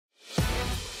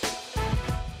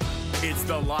It's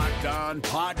the Locked On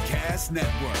Podcast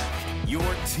Network, your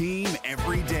team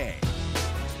every day.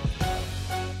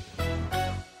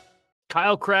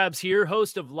 Kyle Krabs here,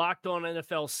 host of Locked On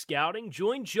NFL Scouting.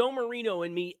 Join Joe Marino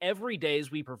and me every day as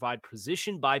we provide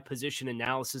position-by-position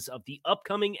analysis of the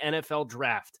upcoming NFL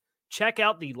Draft. Check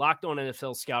out the Locked On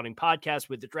NFL Scouting podcast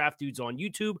with the Draft Dudes on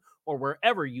YouTube or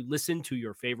wherever you listen to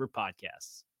your favorite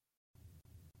podcasts.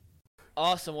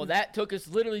 Awesome. Well, that took us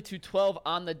literally to 12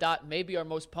 on the dot, maybe our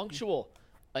most punctual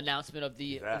announcement of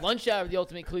the lunch hour of the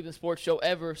Ultimate Cleveland Sports Show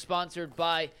ever, sponsored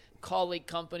by Colleague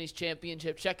Companies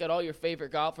Championship. Check out all your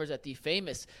favorite golfers at the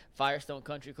famous Firestone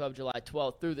Country Club July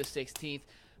 12th through the 16th.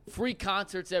 Free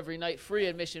concerts every night, free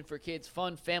admission for kids,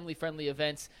 fun, family-friendly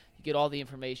events. You get all the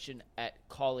information at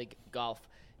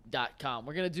colleaguegolf.com.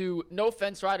 We're going to do No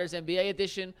Fence Riders NBA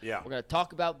edition. Yeah. We're going to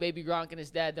talk about Baby Gronk and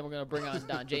his dad. Then we're going to bring on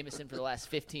Don Jameson for the last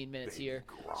 15 minutes here.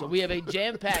 So we have a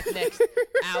jam-packed next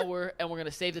hour, and we're going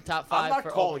to save the top five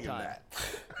for overtime. I'm not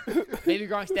calling him that. Baby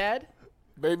Gronk's dad?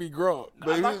 Baby Gronk.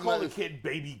 I'm not calling the kid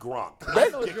Baby Gronk. I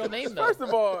don't know his real name, though. First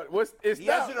of all, he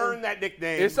hasn't earned that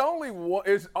nickname. It's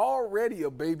already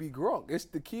a Baby Gronk. It's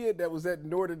the kid that was at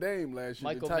Notre Dame last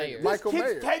year. Michael Mayer. Michael This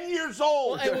Mayer. kid's 10 years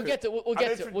old. Well, hey, we'll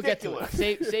get to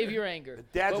it. Save your anger.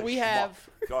 Go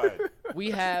ahead.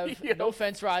 We have No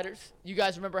Fence Riders. You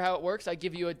guys remember how it works. I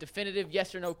give you a definitive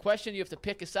yes or no question. You have to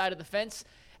pick a side of the fence,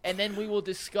 and then we will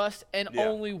discuss, and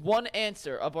only one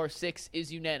answer of our six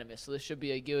is unanimous. So this should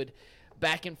be a good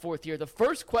back and forth here. The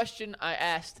first question I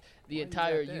asked the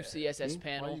entire UCSS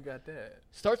panel. Why you got that?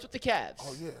 Starts with the Cavs.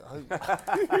 Oh, yeah.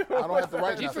 I don't have to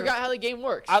write You forgot how the game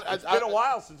works. It's been a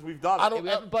while since we've done it. We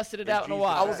haven't busted it out in a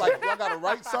while. I was like, I got to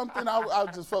write something. I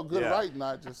just felt good writing.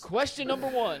 Question number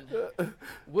one.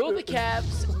 Will the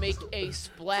Cavs make a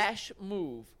splash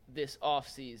move this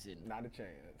offseason? Not a chance.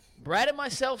 Brad and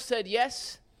myself said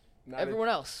yes. Everyone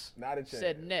else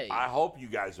said nay. I hope you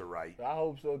guys are right. I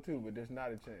hope so, too, but there's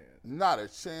not a chance. Not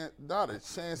a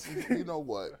chance. You know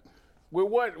what? With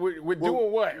what? We're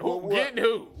doing what? Getting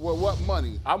who? Well, what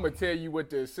money? I'm going to tell you what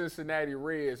the Cincinnati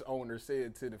Reds owner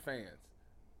said to the fans.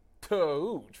 To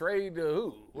who? Trade to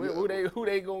who? Who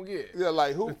they going to get? Yeah,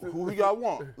 like who y'all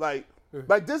want? Like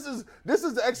this is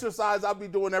the exercise I'll be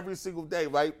doing every single day,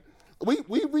 right?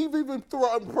 We've even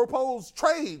proposed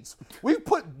trades. We've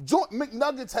put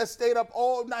McNuggets has stayed up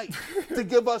all night to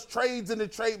give us trades in the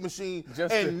trade machine,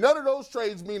 none of those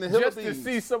trades mean a hill of beans. Just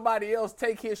to see somebody else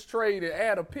take his trade and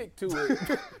add a pick to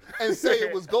it and say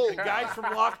it was gold. Guys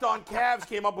from Locked On Cavs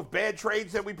came up with bad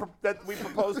trades that we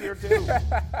proposed here too.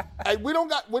 Hey, we don't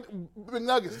got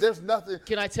McNuggets. There's nothing.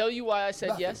 Can I tell you why I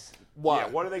said yes? Why? Yeah,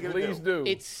 what are they going to do? Please do.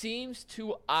 It seems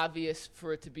too obvious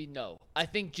for it to be no. I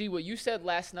think, G, what you said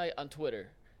last night on Twitter,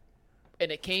 and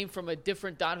it came from a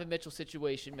different Donovan Mitchell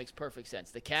situation, makes perfect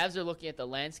sense. The Cavs are looking at the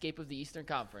landscape of the Eastern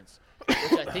Conference,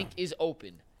 which I think is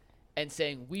open, and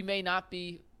saying we may not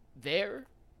be there,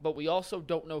 but we also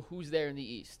don't know who's there in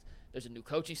the East. There's a new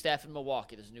coaching staff in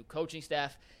Milwaukee. There's a new coaching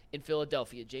staff in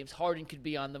Philadelphia. James Harden could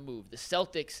be on the move. The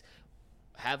Celtics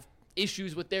have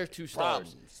issues with their two stars.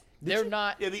 Problems. They're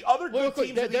not. Yeah, the other good teams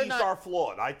in the East not, are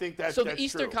flawed. I think that's so. That's The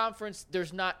Eastern true. Conference,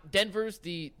 there's not. Denver's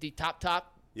the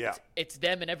top. Yeah. It's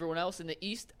them and everyone else in the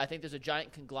East. I think there's a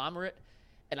giant conglomerate,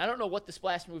 and I don't know what the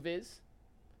splash move is,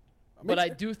 but I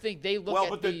do think they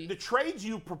look at the trades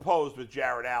you proposed with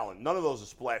Jared Allen, none of those are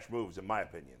splash moves, in my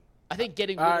opinion. I think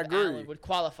getting rid of Allen would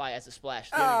qualify as a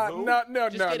splash. No.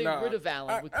 Getting rid of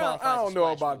Allen would qualify. I don't know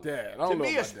about move. that. To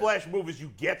me, a splash move is you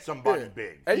get somebody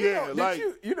big. And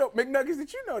McNuggets,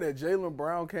 did you know that Jaylen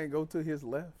Brown can't go to his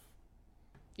left?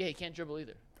 Yeah, he can't dribble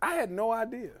either. I had no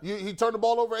idea. He turned the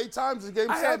ball over 8 times in Game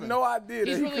 7. I had no idea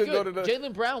He's that really he could good. go to the.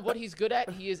 Jaylen Brown, what he's good at,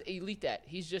 he is elite at.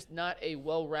 He's just not a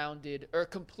well-rounded or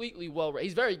completely well-rounded.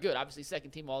 He's very good. Obviously,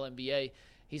 second-team All-NBA.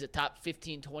 He's a top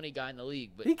 15, 20 guy in the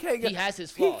league, but he has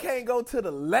his flaws. He can't go to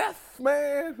the left,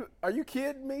 man. Are you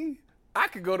kidding me? I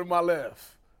could go to my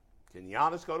left. Can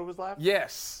Giannis go to his left?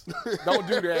 Yes. Don't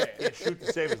do that. Can't shoot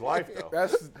to save his life, though.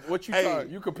 That's what you thought.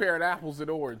 You comparing apples and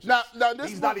oranges. Now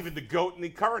he's not even the GOAT in the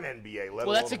current NBA. Well,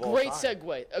 that's a great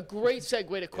segue. A great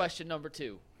segue to question number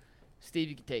 2. Steve,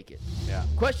 you can take it. Yeah.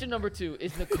 Question number 2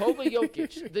 is Nikola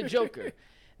Jokic, the Joker,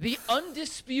 the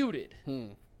undisputed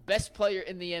best player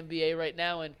in the NBA right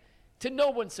now, and to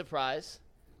no one's surprise,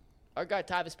 our guy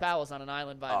Tyvis Powell's on an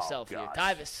island by himself here.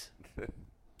 Tyvis.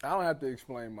 I don't have to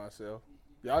explain myself.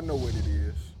 Y'all know what it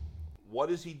is. What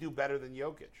does he do better than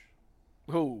Jokic?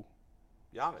 Who?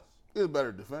 Giannis. He's a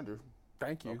better defender.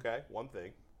 Thank you. Okay, one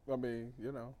thing. I mean,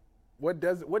 what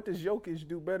does Jokic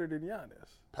do better than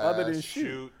Giannis? Pass, other than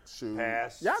shoot,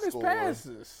 pass, Giannis score.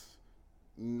 passes.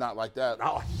 Not like that.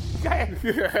 No,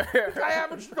 the guy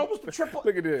averaged almost a triple.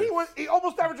 Look at this. He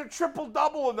almost averaged a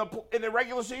triple-double in the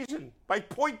regular season by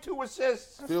 0.2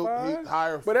 assists.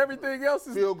 Higher. But everything else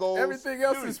is field goals. Everything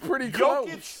else is pretty Jokic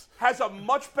close. has a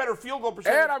much better field goal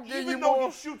percentage, And I'm getting even you though more.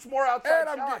 he shoots more outside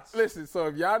shots. Listen, so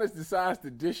if Giannis decides to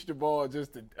dish the ball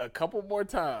just a couple more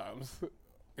times,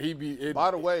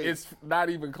 By the way, it's not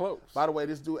even close. By the way,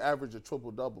 this dude averaged a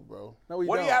triple-double, bro. No, he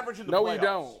What don't. do you average in the No, playoffs? he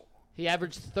don't. He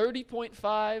averaged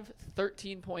 30.5,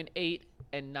 13.8,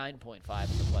 and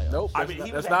 9.5 in the playoffs. Nope. I mean, he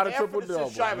was that's not a half an triple-double.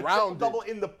 assist shy of a Rounded. triple-double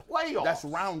in the playoffs. That's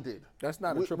rounded. That's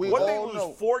not a We- triple. we What did they all lose?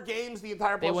 know. 4 games the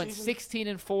entire postseason? They went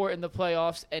 16-4 in the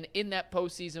playoffs, and in that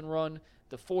postseason run,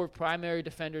 the 4 primary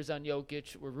defenders on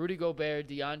Jokic were Rudy Gobert,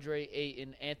 DeAndre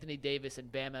Ayton, Anthony Davis,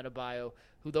 and Bam Adebayo,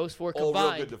 who those 4 All real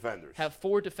combined good defenders. have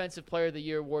 4 Defensive Player of the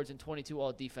Year awards and 22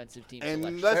 All-Defensive Team And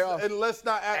selections. let's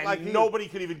not act And like he, nobody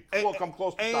could even come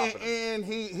close to stopping him. And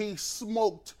he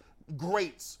smoked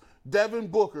greats. Devin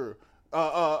Booker,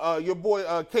 your boy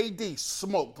KD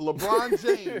smoked. LeBron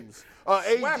James,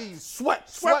 AD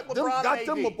swept them, LeBron got and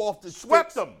them AD. up off the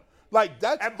Swept sticks. them. Like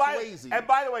that's And by crazy.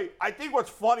 the way, I think what's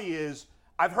funny is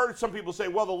I've heard some people say,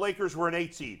 well, the Lakers were an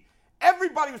 8 seed.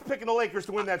 Everybody was picking the Lakers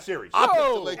to win that series. I picked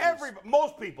the Lakers.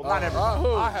 Most people, not everybody.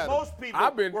 who? I had Most people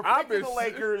I've been- were I've picking been- the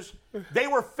Lakers. They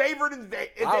were favored in I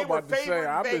they was were about to say, favored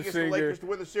I've in been Vegas, singing- the Lakers to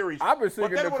win the series. I've been But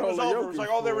singing then when it was Nikola over, it was like,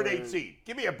 Jokic oh, they were an for- 8 seed.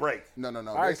 Give me a break. No. I They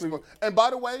actually- smoked. And by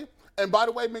the way,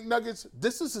 McNuggets,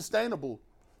 this is sustainable.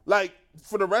 Like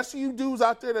for the rest of you dudes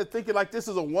out there that thinking like this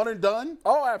is a one and done.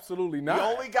 Oh, absolutely not. The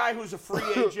only guy who's a free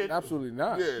agent, Absolutely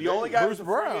not. Yeah. the only guy Bruce who's a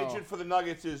free Brown. agent for the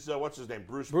Nuggets is what's his name,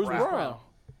 Bruce Bruce Brown.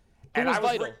 And was I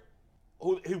was vital.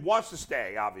 who wants to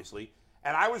stay, obviously.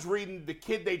 And I was reading the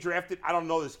kid they drafted. I don't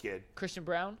know this kid. Christian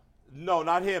Brown? No,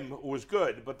 not him, who was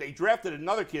good. But they drafted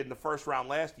another kid in the first round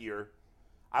last year.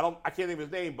 I can't think of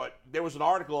his name, but there was an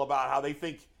article about how they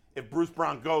think if Bruce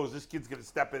Brown goes, this kid's going to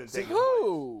step in and take his place.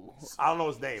 Who? I don't know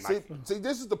his name. See,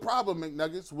 this is the problem,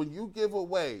 McNuggets. When you give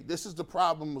away, this is the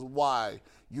problem is why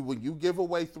when you give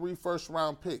away 3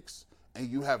 first-round picks and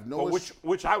you have no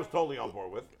which I was totally on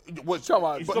board with. which, still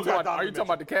got Donovan Are you talking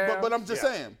about the Cavs? but I'm just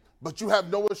Yeah. saying. But you have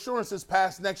no assurances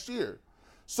past next year.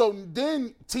 So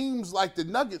then teams like the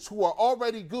Nuggets, who are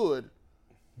already good,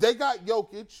 they got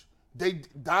Jokic. They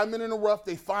diamond in the rough.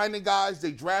 They finding guys.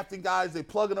 They drafting guys. They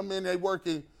plugging them in. They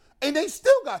working. And they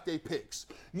still got their picks.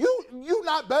 You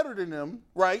not better than them,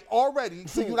 right? Already.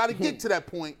 So you got to get to that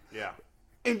point. Yeah.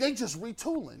 And they just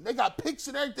retooling. They got picks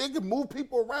and everything. They can move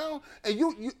people around. And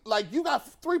you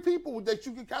got 3 people that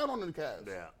you can count on in the Cavs.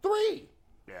 Yeah. 3.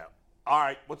 Yeah. All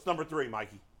right. What's number 3,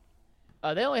 Mikey?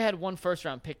 They only had 1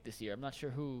 first-round pick this year. I'm not sure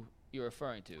who you're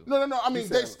referring to. No. I mean,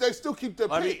 they still keep their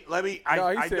pick. Let me. No,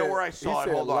 I he know said- where I he saw it.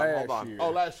 said Hold last on. year. Oh,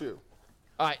 last year.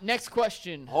 All right, next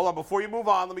question. Hold on. Before you move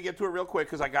on, let me get to it real quick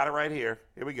because I got it right here.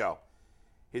 Here we go.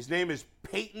 His name is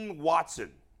Peyton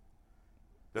Watson,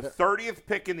 the 30th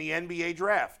pick in the NBA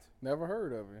draft. Never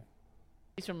heard of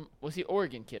him. Was he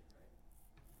Oregon kid?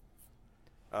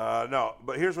 No,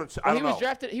 but here's what I don't know.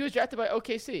 He was drafted by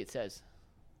OKC, it says.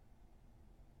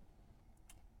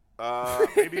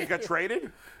 Maybe he got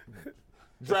traded.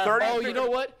 The 30th Oh, pick you know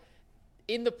what?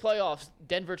 In the playoffs,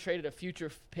 Denver traded a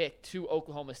future pick to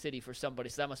Oklahoma City for somebody,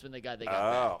 so that must have been the guy they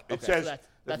got back. It Okay, says so the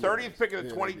that's 30th pick of the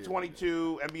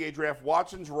 2022 NBA draft.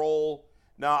 Watson's role.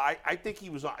 No, I think he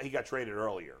got traded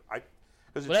earlier.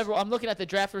 Whatever. I'm looking at the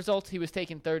draft results. He was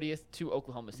taken 30th to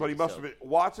Oklahoma City. But he must have been.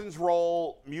 Watson's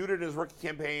role muted in his rookie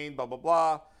campaign. Blah blah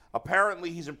blah.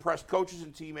 Apparently, he's impressed coaches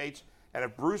and teammates. And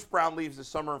if Bruce Brown leaves this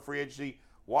summer in free agency,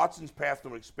 Watson's path to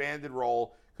an expanded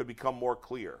role could become more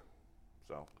clear.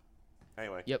 So,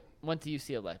 anyway. Yep, went to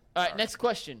UCLA. All right, next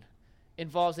question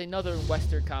involves another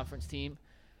Western Conference team.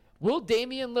 Will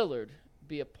Damian Lillard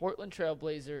be a Portland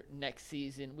Trailblazer next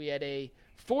season? We had a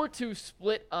 4-2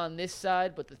 split on this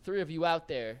side, but the 3 of you out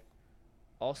there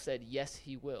all said yes,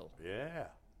 he will. Yeah.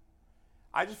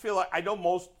 I just feel like I know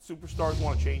most superstars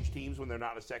want to change teams when they're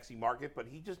not in a sexy market, but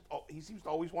he seems to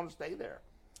always want to stay there.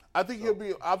 I think he'll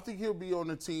be on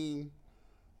the team.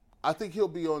 I think he'll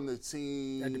be on the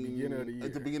team At the beginning of the year.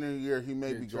 At the beginning of the year, he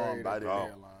may be gone by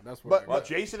then. That's But- Well,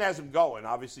 Jason has him going.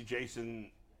 Obviously, Jason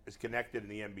is connected in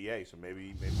the NBA, so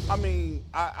maybe. I mean,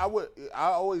 I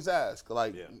always ask,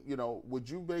 like, Yeah. would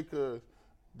you make a?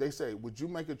 They say, would you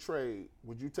make a trade?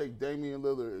 Would you take Damian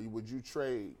Lillard? Would you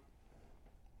trade?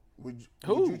 Would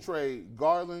you trade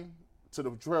Garland to the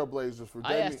Trailblazers for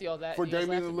I asked y'all that, for and you just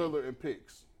Damian laughed at me. Lillard and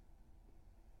picks?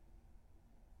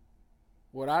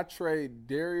 Would I trade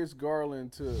Darius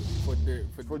Garland for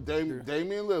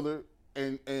Damian Lillard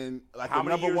and like How a many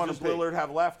number years one does pick? Lillard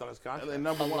have left on his contract? And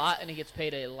number A one. lot, and he gets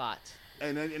paid a lot.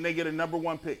 and they get a number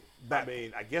 1 pick back. I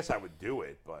mean, I guess I would do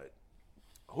it, but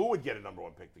who would get a number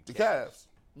 1 pick? The Cavs.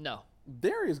 No.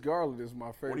 Darius Garland is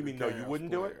my favorite. What do you mean, no, you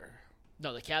wouldn't do it?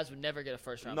 No, the Cavs would never get a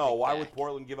first-round No, pick why back. would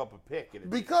Portland give up a pick?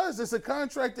 Because it's a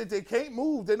contract that they can't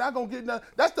move. They're not going to get nothing.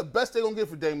 That's the best they're going to get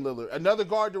for Dame Lillard. Another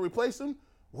guard to replace him?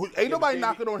 Ain't nobody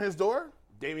knocking on his door.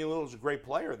 Damian Lillard's a great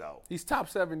player, though. He's top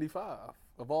 75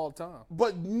 of all time.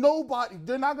 But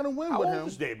they're not going to win How with old him.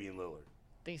 is Damian Lillard?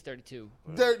 I think he's 32.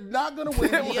 They're not going to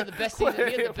win. He had the best season.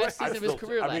 He had the best season of his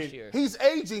career last year. He's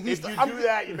aging. If you do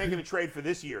that, you're making a trade for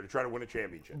this year to try to win a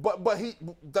championship. But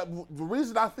the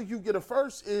reason I think you get a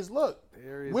first is, look,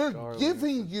 we're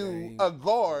giving you a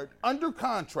guard under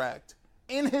contract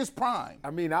in his prime. I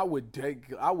mean, I would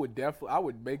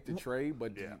make the trade,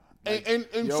 but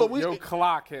your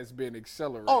clock has been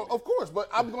accelerated. Oh, of course, but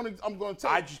I'm going to tell you.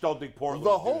 I just don't think Portland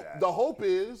the would hope. do that. The hope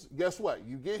is, guess what?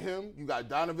 You get him. You got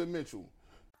Donovan Mitchell.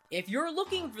 If you're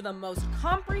looking for the most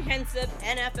comprehensive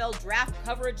NFL draft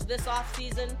coverage this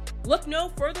offseason, look no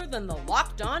further than the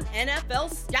Locked On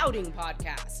NFL Scouting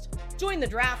Podcast. Join the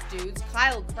draft dudes,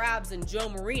 Kyle Krabs and Joe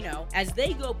Marino, as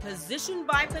they go position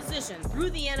by position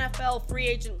through the NFL free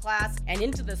agent class and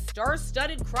into the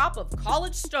star-studded crop of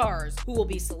college stars who will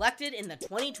be selected in the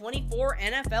 2024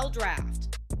 NFL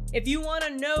Draft. If you want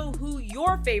to know who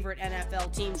your favorite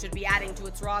NFL team should be adding to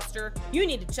its roster, you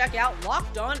need to check out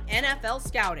Locked On NFL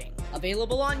Scouting,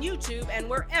 available on YouTube and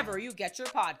wherever you get your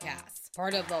podcasts.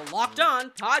 Part of the Locked On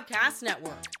Podcast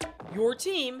Network. Your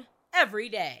team every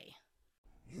day.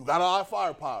 You got a lot of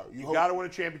firepower. You got to win a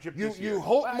championship this year. You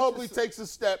hope Mobley takes a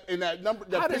step in that number.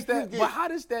 How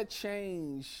does that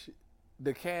change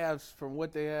the Cavs from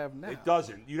what they have now? It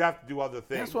doesn't. You'd have to do other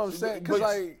things. That's what I'm saying.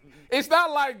 Because it's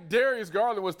not like Darius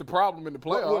Garland was the problem in the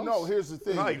playoffs. Well, no, here's the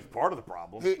thing. No, he was part of the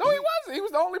problem. No, he wasn't. He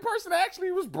was the only person that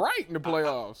actually was bright in the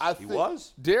playoffs. He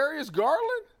was? Darius Garland?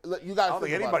 You guys I don't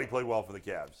think anybody played well for the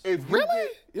Cavs. Really?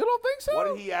 You don't think so? What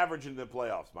did he average in the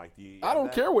playoffs, Mike? I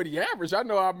don't care what he averaged. I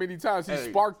know how many times he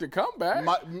sparked a comeback.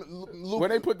 When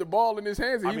they put the ball in his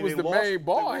hands, and he was the main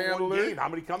ball handler. How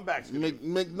many comebacks?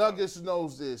 McNuggets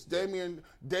knows this. Damian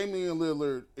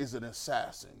Lillard is an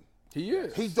assassin. He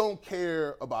is. He don't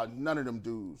care about none of them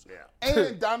dudes. Yeah.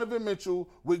 And Donovan Mitchell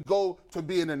would go to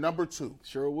being a number 2.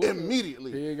 Sure would.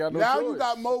 Immediately. He ain't got no now choice. You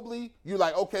got Mobley. You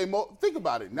like, okay, think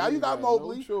about it. Now you got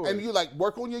Mobley, and you like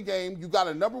work on your game. You got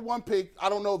a number 1 pick. I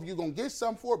don't know if you're going to get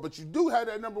some for it, but you do have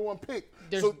that number 1 pick.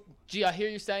 I hear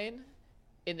you saying,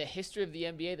 in the history of the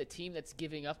NBA, the team that's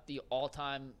giving up the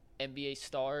all-time NBA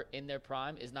star in their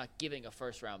prime is not giving a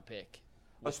first-round pick.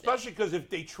 Especially because if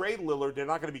they trade Lillard, they're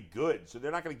not going to be good. So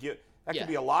they're not going to get – that could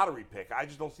be a lottery pick. I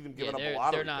just don't see them giving up a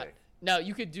lottery pick. No,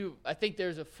 you could do – I think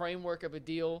there's a framework of a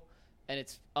deal, and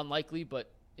it's unlikely,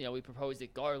 but, we proposed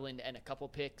it Garland and a couple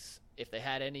picks if they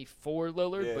had any for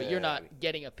Lillard, but you're not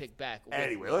getting a pick back.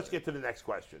 Anyway, let's get to the next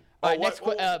question. All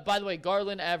right, by the way,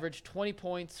 Garland averaged 20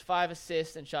 points, 5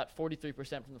 assists, and shot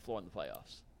 43% from the floor in the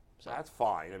playoffs. So that's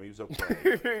fine. I mean, he was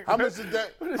okay. How much did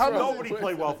that? Nobody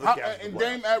played well for the Cavs. And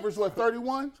Dame averaged,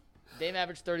 31? Dame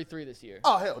averaged 33 this year.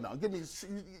 Oh, hell no.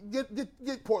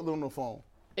 Get Portland on the phone.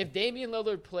 If Damian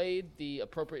Lillard played the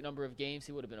appropriate number of games,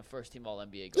 he would have been a first-team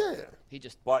All-NBA guard. Yeah.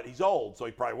 But he's old, so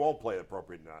he probably won't play the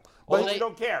appropriate number. Well, we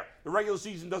don't care. The regular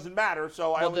season doesn't matter,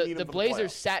 so I only need him for the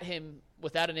Blazers playoffs. sat him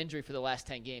without an injury for the last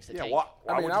 10 games to tank.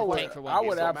 I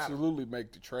would absolutely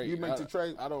make the trade. You make the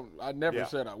trade? I never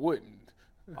said I wouldn't.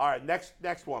 All right,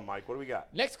 next one, Mike. What do we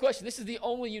got? Next question. This is the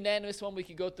only unanimous one. We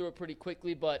can go through it pretty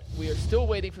quickly, but we are still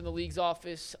waiting from the league's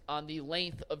office on the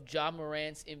length of Ja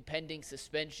Morant's impending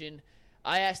suspension.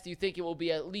 I asked, do you think it will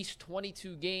be at least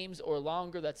 22 games or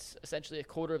longer? That's essentially a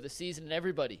quarter of the season, and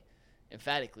everybody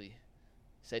emphatically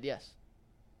said yes.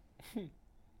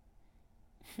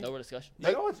 No more discussion.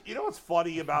 You know what's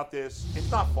funny about this?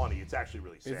 It's not funny. It's actually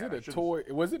really sad. Is it a toy?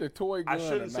 Was it a toy gun? I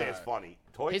shouldn't say it's funny.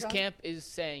 His camp is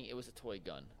saying it was a toy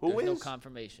gun. There's no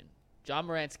confirmation. Ja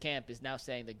Morant's camp is now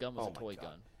saying the gun was a toy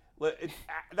gun.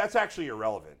 That's actually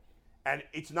irrelevant, and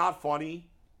it's not funny.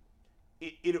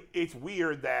 It's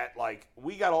weird that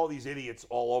we got all these idiots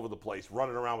all over the place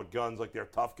running around with guns like they're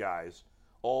tough guys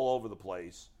all over the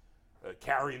place.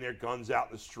 Carrying their guns out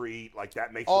in the street,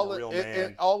 that makes them a real man.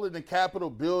 And all in the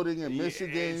Capitol building in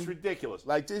Michigan. It's ridiculous.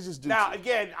 They just do. Now,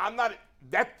 again, I'm not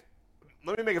that.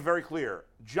 Let me make it very clear.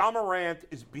 Ja Morant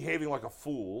is behaving like a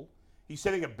fool. He's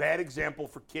setting a bad example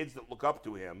for kids that look up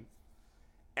to him,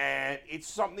 and it's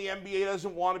something the NBA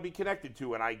doesn't want to be connected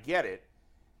to, and I get it.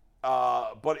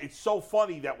 But it's so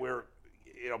funny that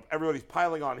everybody's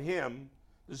piling on him.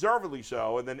 Deservedly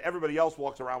so, and then everybody else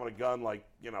walks around with a gun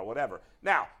whatever.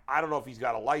 Now, I don't know if he's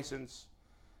got a license.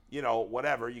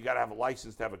 whatever. You got to have a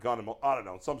license to have a gun. I don't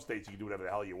know. In some states, you can do whatever the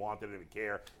hell you want. They don't even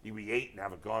care. You can be 8 and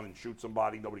have a gun and shoot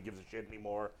somebody. Nobody gives a shit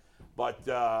anymore. But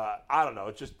I don't know.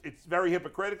 It's very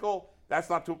hypocritical. That's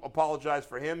not to apologize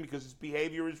for him because his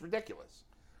behavior is ridiculous.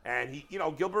 And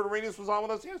Gilbert Arenas was on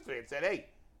with us yesterday and said, "Hey,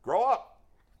 grow up."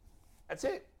 That's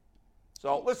it.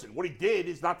 So listen, what he did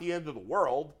is not the end of the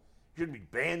world. He shouldn't be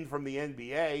banned from the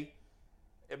NBA.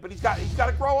 But he's got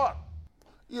to grow up.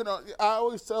 I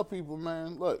always tell people,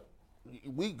 man, look,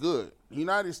 we good. The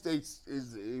United States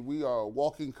we are a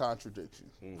walking contradiction.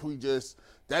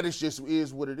 That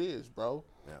is what it is, bro.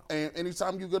 Yeah. And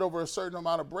anytime you get over a certain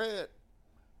amount of bread,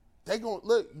 they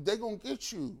gonna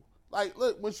get you. Like,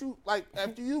 look,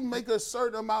 after you make a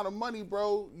certain amount of money,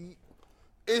 bro,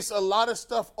 it's a lot of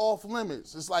stuff off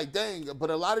limits. It's like, dang, but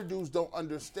a lot of dudes don't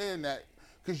understand that.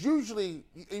 Because usually,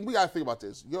 and we gotta think about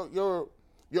this, your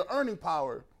earning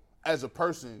power as a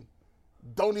person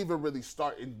don't even really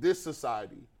start in this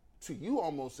society till you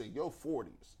almost in your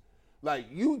 40s. Like,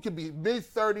 you could be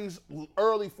mid-30s,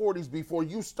 early 40s before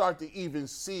you start to even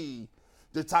see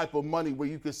the type of money where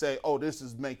you could say, oh, this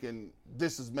is making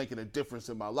a difference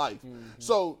in my life. Mm-hmm.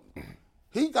 So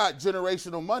he got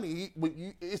generational money.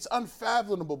 It's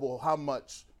unfathomable how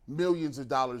much millions of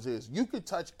dollars is. You could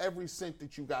touch every cent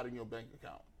that you got in your bank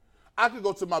account. I could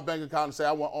go to my bank account and say,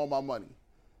 I want all my money.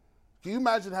 Can you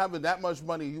imagine having that much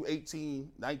money, you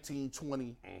 18, 19,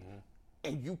 20,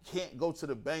 and you can't go to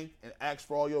the bank and ask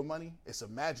for all your money? It's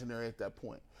imaginary at that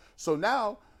point. So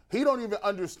now he don't even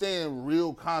understand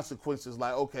real consequences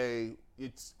like, okay,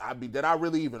 did I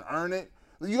really even earn it?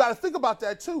 You got to think about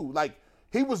that too. Like,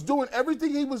 he was doing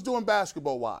everything he was doing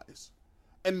basketball-wise,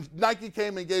 and Nike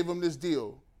came and gave him this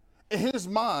deal. In his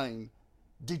mind,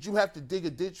 did you have to dig a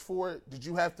ditch for it? Did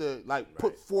you have to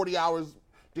put 40 hours?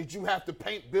 Did you have to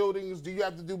paint buildings? Do you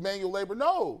have to do manual labor?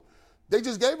 No. They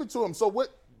just gave it to him. So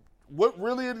what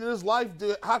really in his life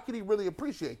how could he really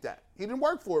appreciate that? He didn't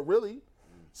work for it, really.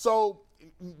 So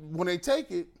when they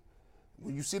take it,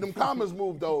 when you see them comments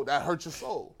move, though, that hurts your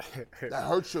soul. That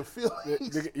hurts your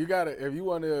feelings. You gotta, if you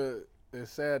want to,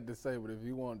 it's sad to say, but if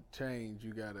you want change,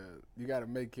 you gotta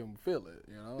make him feel it.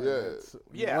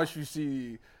 Yeah. Once you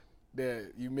see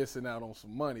that you missing out on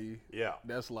some money,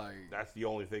 that's the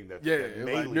only thing that's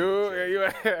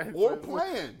or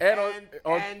playing.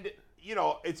 And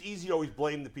it's easy to always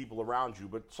blame the people around you,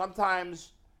 but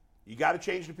sometimes you got to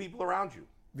change the people around you.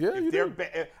 Yeah, you do.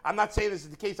 I'm not saying this is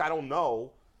the case. I don't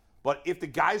know, but if the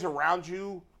guys around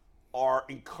you are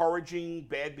encouraging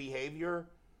bad behavior,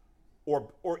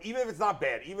 or even if it's not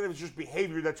bad, even if it's just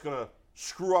behavior that's going to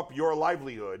screw up your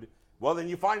livelihood, well, then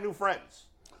you find new friends.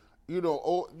 They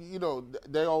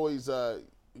always,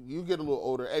 you get a little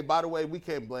older. Hey, by the way, we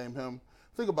can't blame him.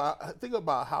 Think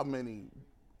about how many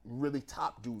really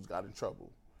top dudes got in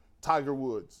trouble. Tiger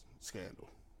Woods, scandal.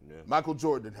 Yeah. Michael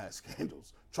Jordan has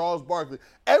scandals. Charles Barkley.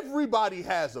 Everybody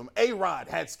has them. A-Rod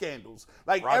had scandals.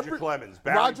 Like Roger Clemens,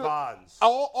 Barry Bonds.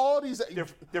 All these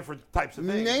different types of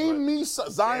things. Name me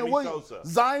Zion Williams.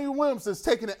 Zion Williams is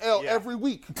taking an L every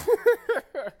week.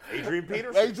 Adrian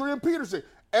Peterson.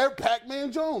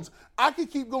 Pac-Man Jones. I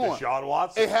could keep going. Deshaun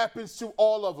Watson. It happens to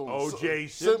all of them. O.J.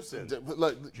 Simpson.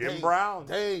 Jim Brown.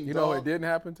 Dang, you know who it didn't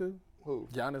happen to? Who?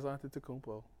 Giannis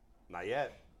Antetokounmpo. Not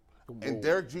yet. And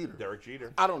Derek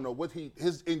Jeter. I don't know what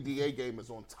his NBA game is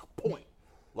on top point.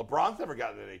 LeBron's never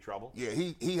gotten in any trouble. Yeah,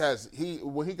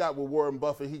 when he got with Warren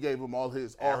Buffett, he gave him all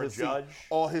his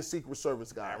Secret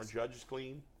Service guys. Aaron Judge is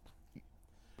clean.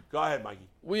 Go ahead, Mikey.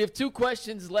 We have 2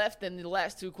 questions left, and the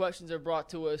last 2 questions are brought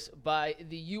to us by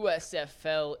the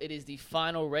USFL. It is the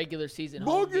final regular season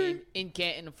home game in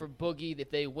Canton for Boogie.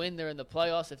 If they win, they're in the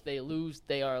playoffs. If they lose,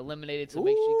 they are eliminated. So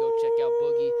make sure you go check out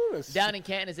Boogie. Down in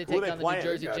Canton as they take on the New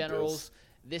Jersey Generals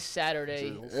this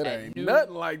Saturday it at ain't noon.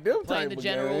 Nothing like them playing type the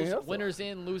Generals. Of Winners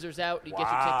in, losers out. You get your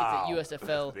tickets at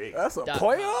USFL. That's a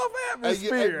playoff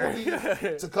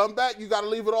atmosphere. To come back, you got to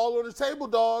leave it all on the table,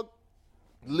 dog.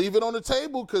 Leave it on the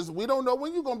table because we don't know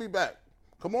when you're going to be back.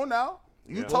 Come on now.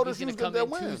 You told us you was going to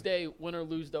come in Tuesday, win or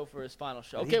lose, though, for his final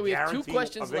show. Okay, we have 2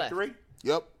 questions left.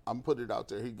 Yep, I'm putting it out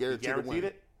there. He guaranteed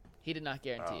it? He did not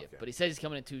guarantee it, but he said he's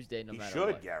coming in Tuesday no matter what.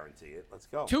 He should guarantee it. Let's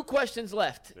go. 2 questions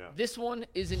left. Yeah. This one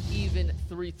is an even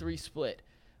 3-3 split.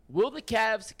 Will the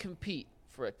Cavs compete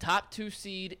for a top 2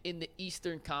 seed in the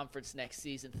Eastern Conference next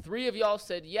season? 3 of y'all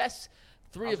said yes.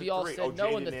 3 of y'all said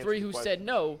no, and the 3 who said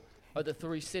no are the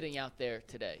 3 sitting out there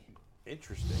today.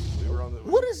 Interesting. We were on the.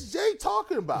 What is Jay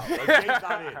talking about? Jay's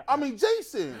not in. I mean,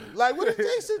 Jason. Like, what is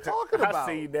Jason talking about? I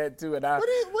seen that too, and what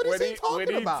is he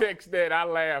talking about? When he texted that, I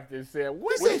laughed and said,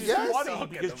 "What is he funny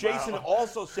because Jason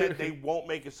also said they won't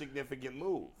make a significant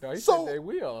move. No, he said they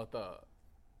will. I thought.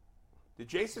 Did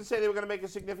Jason say they were going to make a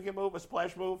significant move, a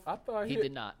splash move? I thought He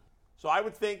did not. So I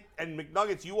would think, and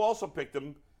McNuggets, you also picked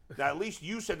them. Now at least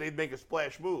you said they'd make a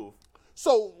splash move.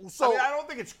 So I mean, I don't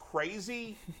think it's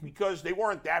crazy because they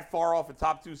weren't that far off a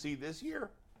top 2 seed this year.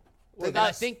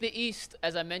 I think the East,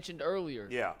 as I mentioned earlier,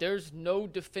 Yeah. there's no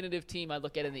definitive team I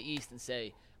look at in the East and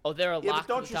say, oh, they're a Yeah, lock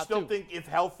but don't for the you top still 2. think if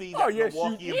healthy, that Oh, yes,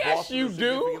 Milwaukee you- and yes, Boston you are do.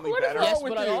 significantly What is better? wrong Yes,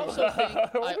 with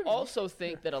but I you? also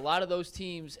think that a lot of those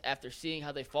teams, after seeing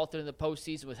how they faltered in the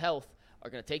postseason with health, are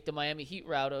going to take the Miami Heat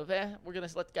route of, we're going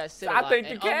to let guys sit a lot. I think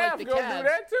the And unlike Cavs the going to do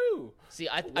that too. See,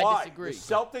 I Why? disagree. The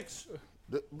Celtics.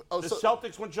 The The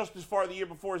Celtics went just as far the year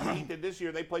before as the Heat did this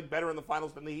year. They played better in the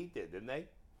finals than the Heat did, didn't they?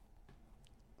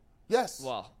 yes.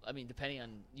 Well, I mean, depending on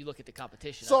you look at the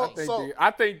competition. So- I think.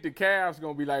 I think the Cavs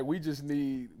going to be like, we just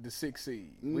need the 6th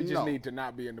seed. We just No. need to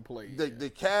not be in the play. The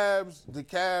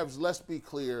Cavs. Let's be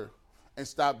clear and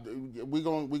stop. We're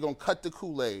gonna cut the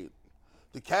Kool-Aid.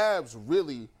 The Cavs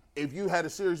really. If you had a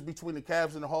series between the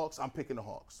Cavs and the Hawks, I'm picking the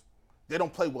Hawks. They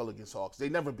don't play well against Hawks. They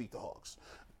never beat the Hawks.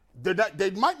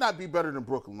 They might not be better than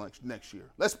Brooklyn next year.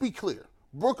 Let's be clear.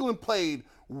 Brooklyn played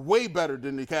way better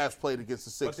than the Cavs played against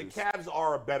the But Sixers. the Cavs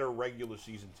are a better regular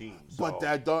season team. So. But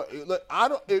that don't look. I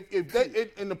don't. If they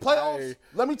in the playoffs, Hey.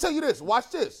 let me tell you this.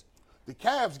 Watch this. The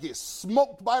Cavs get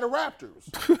smoked by the Raptors.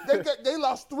 They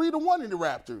lost 3-1 in the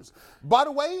Raptors. By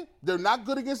the way, they're not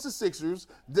good against the Sixers.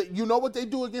 You know what they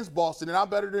do against Boston. They're not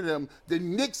better than them. The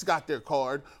Knicks got their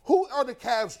card. Who are the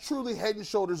Cavs truly head and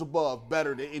shoulders above,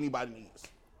 better than anybody needs?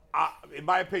 In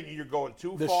my opinion, you're going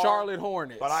too The far. Charlotte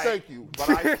Hornets. Thank you. But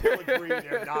I still agree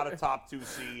they're not a top 2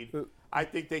 seed. I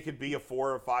think they could be a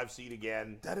 4 or 5 seed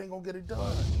again. That ain't gonna get it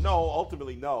done. No,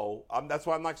 ultimately, no. That's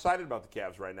why I'm not excited about the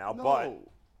Cavs right now. No. But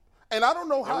And I don't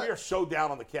know how. we are so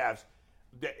down on the Cavs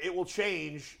that it will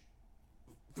change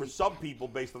for some people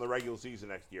based on the regular season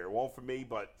next year. It won't for me,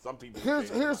 but some people. will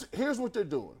change. Here's what they're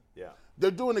doing. Yeah.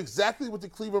 They're doing exactly what the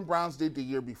Cleveland Browns did the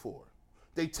year before.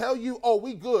 They tell you, "Oh,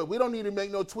 we good. We don't need to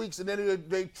make no tweaks," and then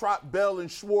they trot Bell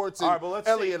and Schwartz and All right, but let's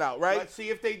Elliott see. out, right? Let's see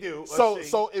if they do. Let's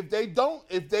So see.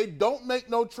 if they don't make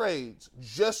no trades,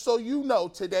 just so you know,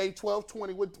 today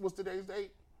 12/20. What's today's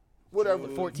date? Whatever.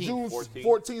 June 14th. June 14th.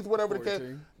 14th, whatever the case.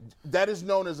 14th. That is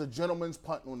known as a gentleman's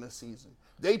punt on this season.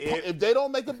 If they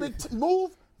don't make a big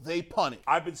move, they punt it.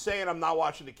 I've been saying I'm not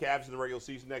watching the Cavs in the regular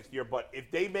season next year, but if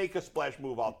they make a splash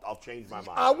move, I'll change my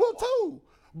mind. I will too.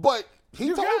 But he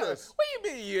You told gotta- us. What do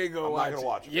you mean you ain't going to I'm watch not going to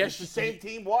watch it. Yes, It's the same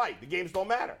team. Why? The games don't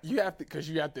matter. You have to, because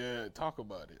you have to talk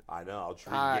about it. I know. I'll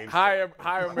treat Hi, games. hi,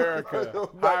 hi, America.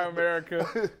 Hi,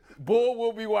 America. Bull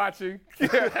will be watching.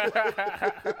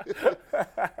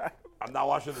 I'm not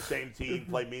watching the same team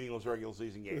play meaningless regular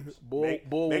season games. Bull make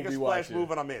will a be splash watching.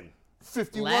 move and I'm in.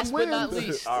 51 Last wins. but not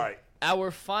least, All right.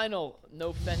 our final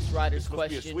no fence riders This must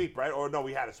be a question. sweep, right? Or no,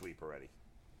 we had a sweep already.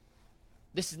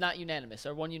 This is not unanimous.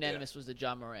 Our one unanimous was the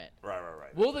John Morant.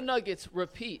 Right. Will the Nuggets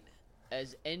repeat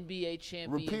as NBA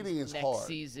champions Repeating is next hard.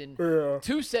 season? Yeah.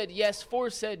 2 said yes, 4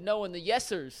 said no, and the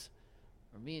yesers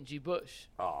are me and G. Bush.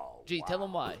 Oh. G, wow. tell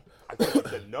them why. I thought you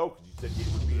said no because you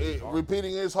said you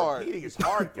repeating is hard. Repeating is hard. Repeating is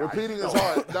hard, guys. Repeating is No.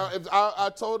 hard. Now, if I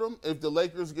told him if the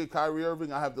Lakers get Kyrie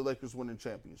Irving, I have the Lakers winning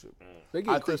championship. They I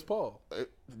get think- Chris Paul.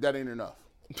 That ain't enough.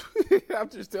 I'm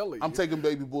just telling you. I'm taking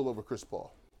Baby Bull over Chris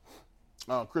Paul.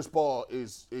 Chris Paul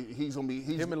he's gonna be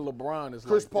Him and LeBron is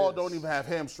Chris like Paul this. don't even have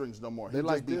hamstrings no more. He They just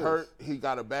like be this. hurt. He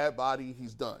got a bad body.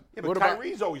 He's done. Yeah, but What about-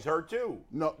 Kyrie's always hurt too.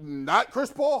 No, not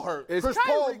Chris Paul hurt. Is Chris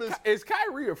Kyrie, Paul is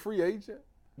Kyrie a free agent?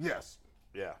 yes.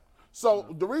 Yeah. So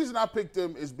the reason I picked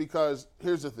him is because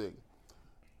here's the thing.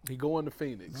 He going to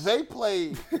Phoenix. They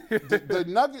played the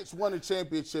Nuggets won a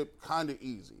championship kind of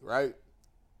easy, right?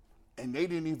 And they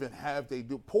didn't even have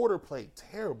Porter played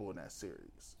terrible in that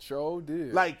series. Sure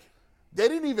did. Like they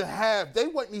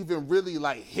wasn't even really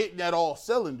like hitting at all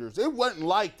cylinders. It wasn't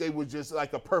like they were just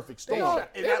like a perfect storm. shot-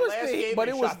 In It that was last the- game, but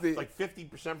they it was shot the- like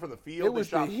 50% from the field. it was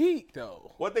they shot, the Heat,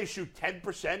 though. What they shoot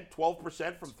 10%,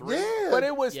 12% from three. Yeah. But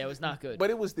it was. Yeah, it was not good. But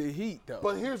it was the Heat, though.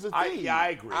 But here's the I thing.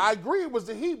 agree. I agree it was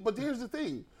the Heat, but here's the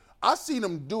thing. I seen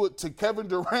them do it to Kevin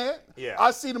Durant. Yeah. I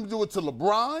seen them do it to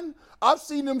LeBron. I've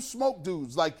seen them smoke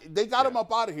dudes. Like they got him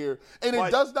up out of here. And But-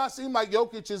 it does not seem like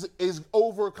Jokic is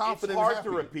overconfident. It's hard and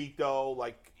to happy. repeat though.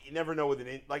 Like you never know with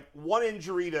like one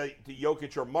injury to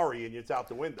Jokic or Murray and it's out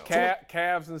the window.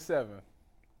 Cavs in 7.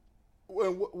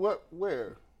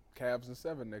 Where? Cavs in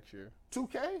 7 next year.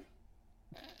 2K?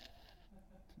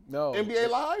 No. NBA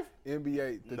Live?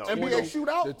 NBA. The No. NBA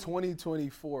shootout? The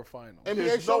 2024 final. NBA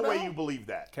There's no way showdown? you believe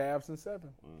that. Cavs in 7.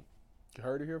 You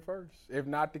heard it here first. If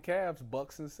not the Cavs,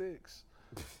 Bucks in 6.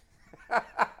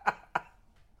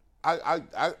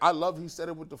 I love he said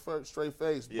it with the first straight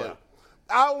face, Yeah. but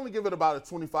I only give it about a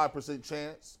 25%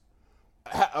 chance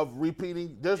of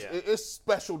repeating. It's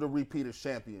special to repeat as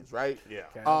champions, right?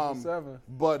 Yeah. 7.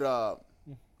 But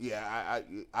yeah,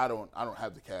 I don't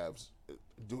have the Cavs.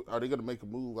 Are they going to make a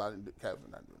move? The Cavs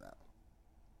are not doing that.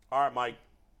 All right, Mike.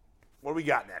 What do we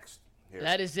got next? Here.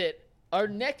 That is it. Our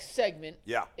next segment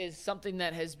Yeah. is something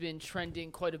that has been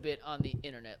trending quite a bit on the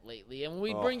internet lately. And when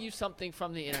we bring you something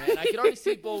from the internet, I can already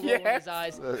see Bull rolling his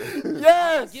eyes.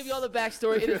 Yes. I'll give you all the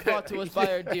backstory. It is brought to us by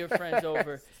our dear friends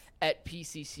over at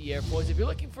PCC Airfoils. If you're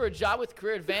looking for a job with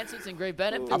career advancements and great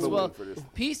benefits, well,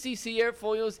 PCC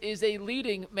Airfoils is a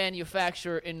leading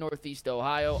manufacturer in Northeast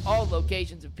Ohio. All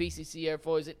locations of PCC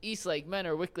Airfoils at Eastlake,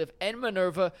 Menor, Wickliffe, and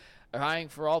Minerva are hiring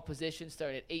for all positions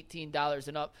starting at $18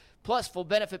 and up, plus full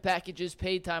benefit packages,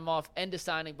 paid time off, and a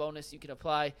signing bonus. You can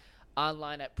apply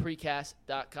online at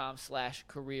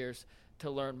precast.com/careers to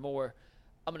learn more.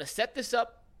 I'm going to set this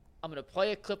up. I'm going to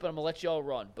play a clip, and I'm going to let you all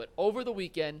run. But over the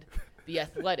weekend, The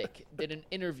Athletic did an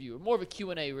interview, more of a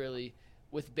Q&A really,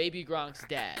 with Baby Gronk's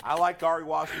dad. I like Ari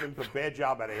Washington, but bad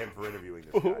job out of him for interviewing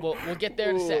this guy. Well, we'll get there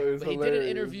in a sec. But he did an hilarious.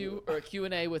 interview or a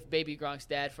Q&A with Baby Gronk's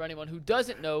dad. For anyone who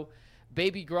doesn't know,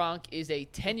 Baby Gronk is a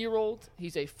 10-year-old.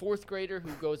 He's a 4th grader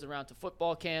who goes around to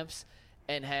football camps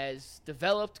and has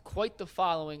developed quite the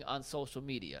following on social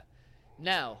media.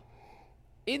 Now,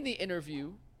 in the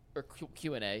interview or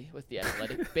Q&A with The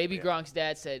Athletic, Baby Gronk's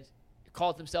dad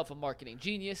called himself a marketing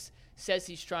genius, says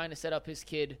he's trying to set up his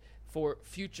kid for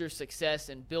future success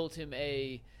and build him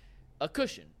a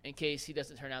cushion in case he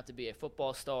doesn't turn out to be a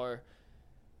football star.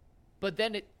 But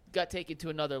then it got taken to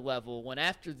another level when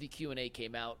after the Q&A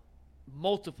came out,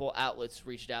 multiple outlets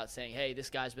reached out saying, hey, this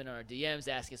guy's been on our DMs,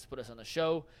 asking us to put us on the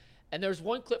show. And there's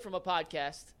one clip from a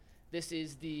podcast. This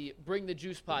is the Bring the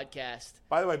Juice podcast.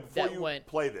 By the way, before that you went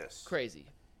play this, crazy.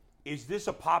 Is this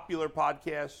a popular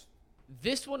podcast?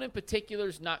 This one in particular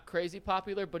is not crazy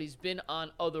popular, but he's been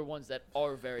on other ones that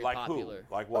are very Like popular.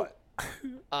 who? Like what?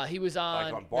 He was on,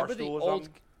 Like on remember the Barstool or old.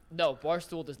 something? No,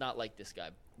 Barstool does not like this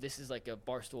guy. This is like a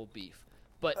Barstool beef.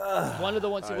 But one of the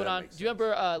ones he went that on. makes Do you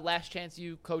remember Last Chance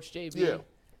You, Coach JB? Yeah.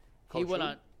 He Coach went who?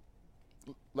 on.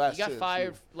 Last He got Chance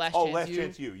fired. You. Last Oh, Chance Last You.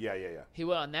 Chance You. Yeah. He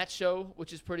went on that show,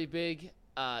 which is pretty big.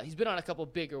 He's been on a couple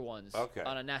bigger ones Okay.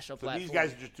 on a national So platform. these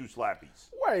guys are just two slappies.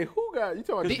 Wait, who got you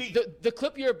talking about? The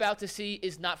clip you're about to see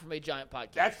is not from a Giant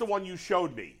podcast. That's the one you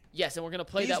showed me. Yes, and we're going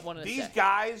to play that one in a These sec.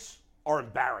 guys are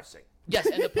embarrassing. Yes,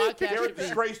 and the podcast They're a should be,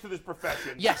 disgrace to this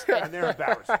profession. Yes. and they're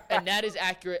embarrassing. and that is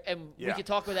accurate, and we Yeah. can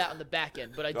talk about that on the back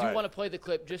end. But I do ahead. want to play the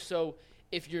clip just so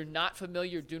if you're not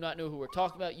familiar, do not know who we're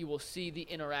talking about, you will see the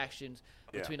interactions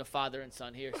between a father and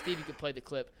son here. Steve, you can play the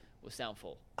clip with sound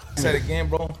full. Say it again,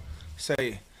 bro.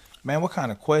 Say, man, what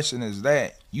kind of question is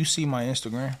that? You see my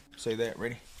Instagram? Say that.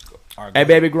 Ready? Go. All right, go Hey, ahead.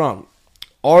 Baby Gronk,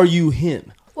 are you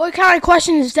him? What kind of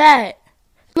question is that?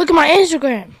 Look at my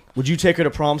Instagram. Would you take her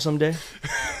to prom someday?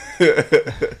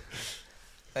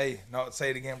 Hey, no, say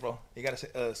it again, bro. You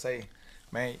gotta say,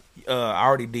 man. I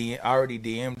already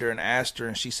DM'd her and asked her,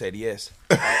 and she said yes.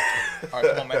 All right,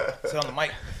 come on, man. Say it on the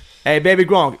mic. Hey, Baby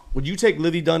Gronk, would you take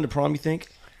Livy Dunn to prom, you think?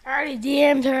 I already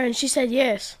DM'd her and she said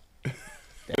yes.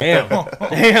 Damn.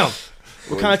 Damn.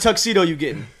 What kind of tuxedo you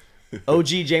getting? OG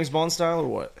James Bond style or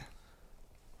what?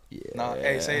 Yeah. No,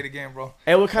 hey, say it again, bro.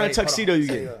 Hey, what kind of Hey, hold tuxedo on. you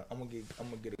Say, getting? I'm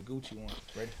gonna get a Gucci one.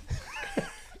 Ready?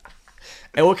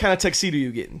 Hey, what kind of tuxedo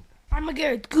you getting? I'm going to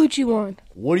get a Gucci one.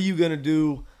 What are you going to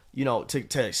do,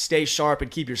 to stay sharp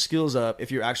and keep your skills up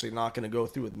if you're actually not going to go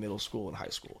through with middle school and high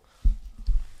school?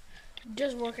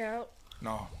 Just work out.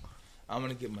 No, I'm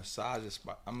gonna get massages.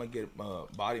 I'm gonna get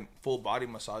full body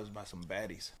massages by some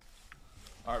baddies.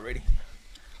 All right, ready?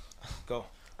 Go.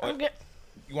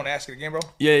 You want to ask it again, bro?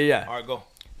 Yeah. All right, go.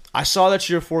 I saw that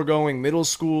you're foregoing middle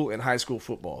school and high school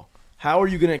football. How are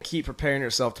you going to keep preparing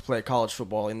yourself to play college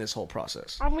football in this whole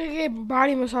process? I'm going to get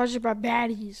body massages by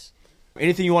baddies.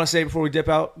 Anything you want to say before we dip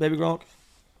out, Baby Gronk?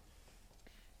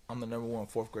 I'm the number 1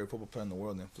 4th grade football player in the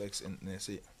world, and flex, and that's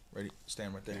it. Ready?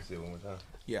 Stand right there. Say it one more time.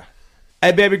 Yeah.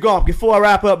 Hey, Baby Gronk, before I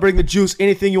wrap up, Bring the Juice,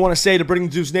 anything you want to say to Bring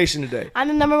the Juice Nation today? I'm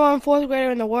the number 1 4th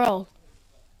grader in the world.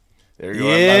 There you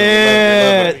go.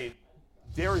 Yeah. I mean,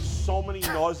 there is so many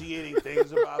nauseating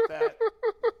things about that.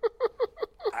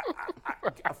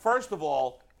 First of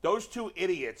all, those two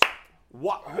idiots.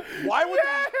 Why would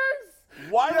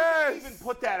they even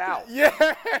put that out? Yes.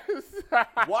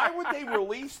 Why would they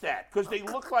release that? Because they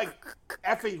look like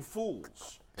effing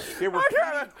fools. They were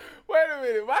Wait a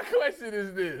minute. My question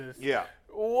is this. yeah.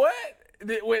 What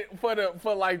for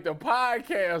the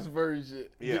podcast version.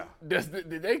 Yeah.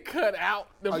 Did they cut out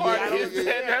the part? Yeah, they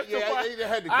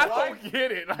had to cut I out. don't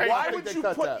get it. Like, Why would you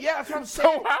cut put? that? Yeah, that's what I'm saying.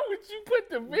 So why would you put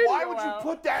the video? Why would you out?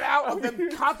 put that out of them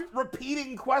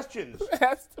repeating questions?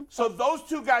 So those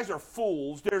two guys are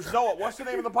fools. There's no. What's the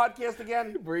name of the podcast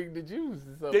again? Bring the juice.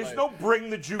 There's no Bring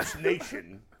the Juice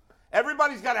Nation.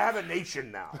 Everybody's got to have a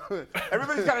nation now.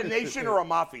 Everybody's got a nation or a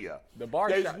mafia.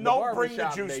 There's no Bring the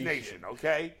Juice Nation,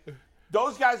 okay?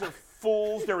 Those guys are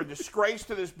fools. They're a disgrace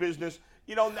to this business.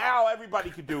 You know, now everybody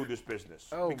can do this business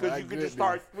because you can just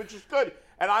start, which is good.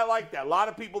 And I like that. A lot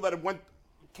of people that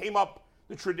came up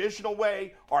the traditional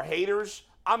way are haters.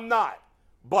 I'm not.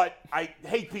 But I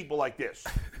hate people like this.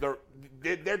 They're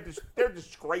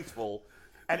disgraceful.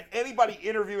 And anybody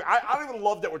interviewing, I don't even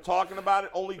love that we're talking about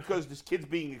it, only because this kid's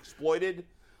being exploited.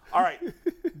 All right,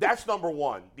 that's number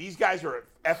one. These guys are an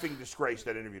effing disgrace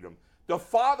that interviewed him. The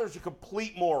father's a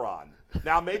complete moron.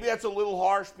 Now, maybe that's a little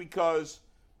harsh because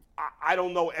I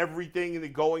don't know everything and the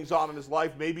goings on in his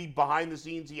life. Maybe behind the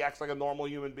scenes he acts like a normal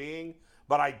human being,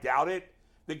 but I doubt it.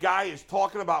 The guy is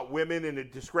talking about women in a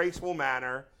disgraceful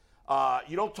manner.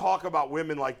 You don't talk about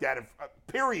women like that,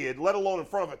 period, let alone in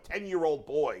front of a 10-year-old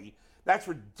boy. That's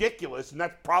ridiculous, and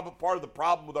that's probably part of the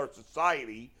problem with our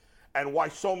society and why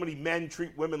so many men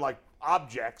treat women like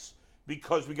objects,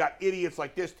 because we got idiots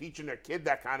like this teaching their kid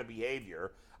that kind of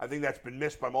behavior. I think that's been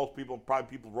missed by most people,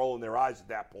 probably people rolling their eyes at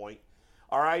that point.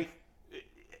 All right?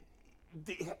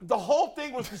 The whole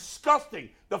thing was disgusting.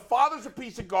 The father's a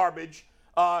piece of garbage.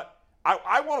 I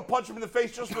want to punch him in the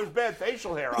face just for his bad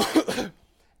facial hair.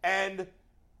 And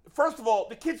first of all,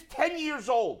 the kid's 10 years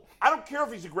old. I don't care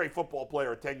if he's a great football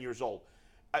player at 10 years old.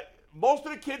 Most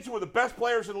of the kids who are the best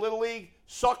players in Little League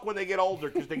suck when they get older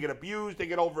because they get abused. They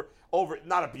get over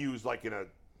not abused like in an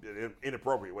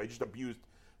inappropriate way, just abused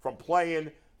from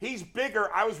playing. He's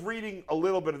bigger. I was reading a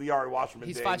little bit of the Ari Wasserman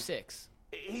He's thing. 5'6".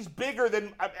 He's bigger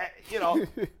than,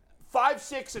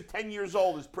 5'6" at 10 years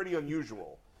old is pretty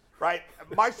unusual, right?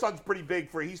 My son's pretty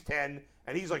big he's 10,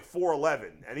 and he's like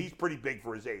 4'11", and he's pretty big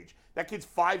for his age. That kid's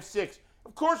 5'6".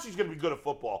 Of course he's going to be good at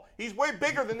football. He's way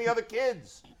bigger than the other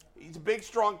kids. He's a big,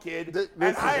 strong kid.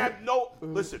 And I have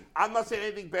listen, I'm not saying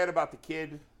anything bad about the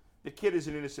kid. The kid is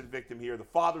an innocent victim here. The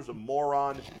father's a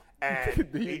moron, and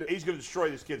he's going to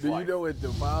destroy this kid's life. Do you know what the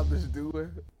father's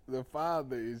doing? The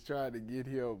father is trying to get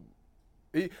him.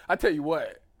 I tell you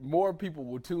what, more people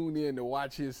will tune in to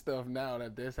watch his stuff now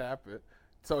that this happened.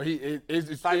 So it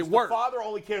works. The father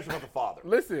only cares about the father.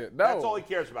 Listen, no. That's all he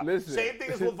cares about. Listen. Same thing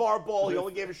as LeVar Ball. He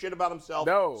only gave a shit about himself.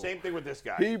 No. Same thing with this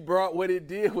guy. What it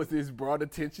did was it brought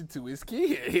attention to his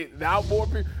kid. Now more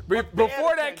people.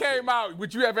 Before that came out,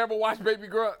 would you have ever watched Baby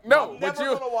Grunt? No. I'm never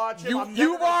going to watch him.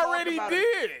 You've already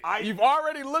did. You've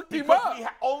already looked him up.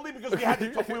 Only because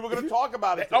we were going to talk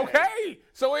about it today. Okay.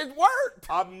 So it worked.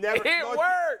 It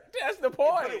worked. That's the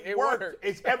point. It worked.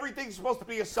 It's everything's supposed to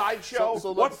be a sideshow.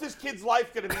 So what's this kid's life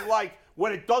going to be like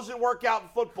when it doesn't work out in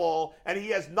football and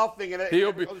he has nothing? And he'll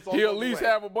at least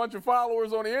have a bunch of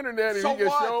followers on the internet, and so he can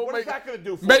show what is that going to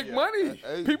do for make you? money.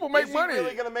 People make money. Is he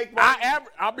really going to make money?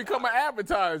 I'll become an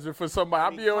advertiser for somebody.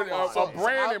 I'll be a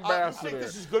brand ambassador. You think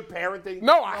this is good parenting?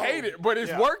 No, I hate it, but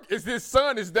it's work. It's his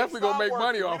son is definitely going to make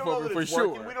money off of it for sure.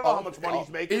 We don't know how much money he's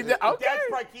making. Dad's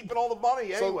probably keeping all the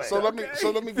money anyway. So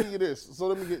let me give you this.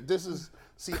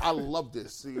 I love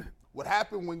this. See, what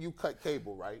happened when you cut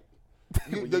cable, right?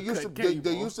 There used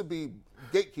to be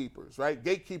gatekeepers, right?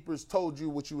 Gatekeepers told you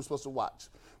what you were supposed to watch.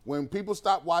 When people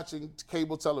stopped watching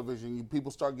cable television, people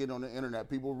start getting on the internet.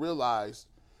 People realized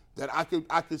that I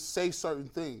could say certain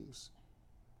things,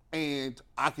 and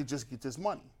I could just get this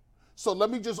money. So let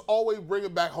me just always bring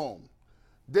it back home.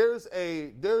 There's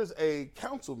a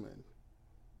councilman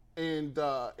in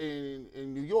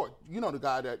New York. You know the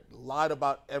guy that lied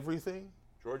about everything?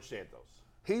 George Santos.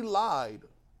 He lied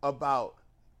about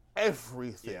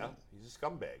everything. Yeah, he's a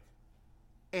scumbag.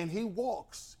 And he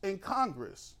walks in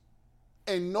Congress,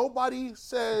 and nobody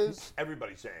says.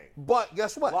 Everybody's saying. But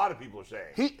guess what? A lot of people are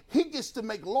saying. He gets to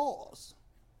make laws.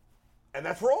 And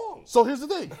that's wrong. So here's the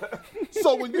thing.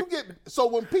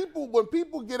 When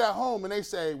people get at home and they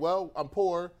say, "Well, I'm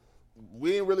poor,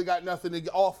 we ain't really got nothing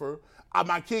to offer.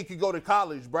 My kid could go to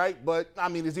college, right? But I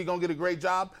mean, is he gonna get a great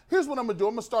job?" Here's what I'm gonna do.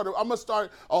 I'm gonna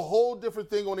start a whole different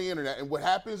thing on the internet. And what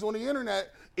happens on the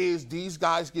internet is these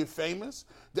guys get famous.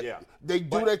 They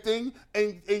do their thing,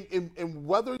 and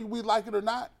whether we like it or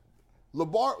not,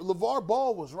 LeVar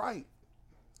Ball was right.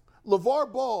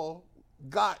 LeVar Ball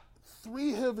got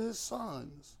 3 of his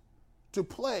sons to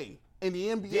play in the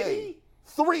NBA. Did he?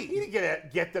 3. He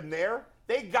didn't get them there.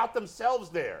 They got themselves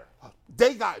there.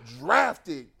 They got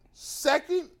drafted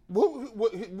Second,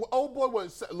 old boy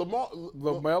was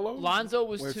LaMelo. Lonzo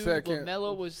was Went 2. second.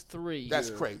 LaMelo was 3. That's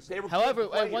crazy. However,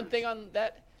 one thing on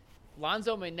that,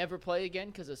 Lonzo may never play again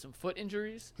because of some foot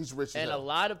injuries. He's rich as and a hell.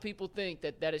 lot of people think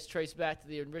that is traced back to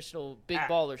the original Big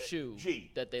Baller shoe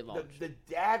that they launched. The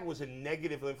dad was a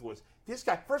negative influence. This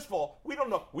guy, first of all, we don't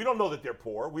know that they're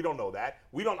poor. We don't know that.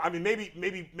 I mean,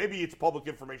 maybe it's public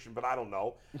information, but I don't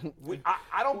know.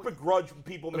 I don't begrudge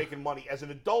people making money. As an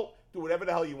adult, do whatever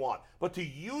the hell you want. But to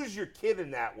use your kid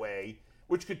in that way,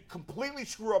 which could completely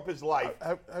screw up his life.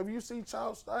 Have you seen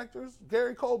child actors?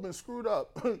 Gary Coleman screwed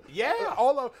up. Yeah.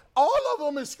 all of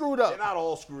them is screwed up. They're not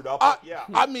all screwed up, but yeah.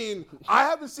 I mean, I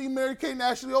haven't seen Mary-Kate and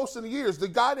Ashley Olsen in years. The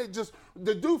guy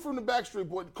the dude from the Backstreet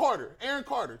Boys, Aaron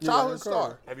Carter, childhood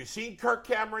star. Have you seen Kirk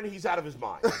Cameron? He's out of his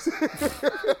mind.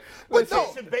 But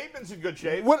Jason Bateman's in good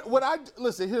shape.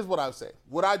 Listen, here's what I would say.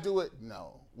 Would I do it?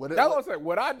 No. Would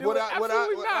I do it?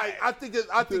 Absolutely not. I think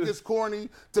it's corny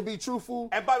to be truthful.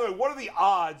 And by the way, what are the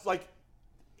odds? Like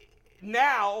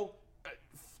now,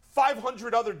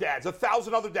 500 other dads,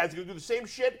 1,000 other dads are going to do the same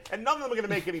shit, and none of them are going to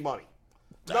make any money.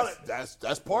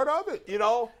 That's part of it. You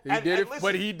know?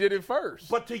 But he did it first.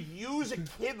 But to use a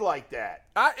kid like that,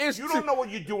 you don't know what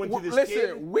you're doing to this kid.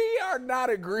 Listen, we are not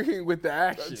agreeing with the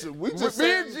action. Me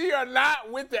and G are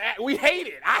not with the action. We hate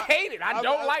it. I hate it. I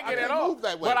don't like it at all.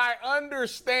 But I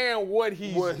understand what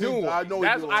he's doing. I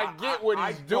get what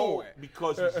he's doing.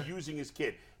 Because he's using his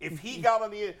kid. If he got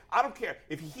on the I don't care.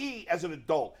 If he, as an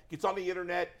adult, gets on the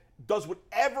internet, does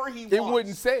whatever he wants. It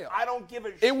wouldn't sell. I don't give a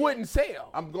shit. It wouldn't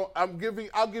sell. I'll give the you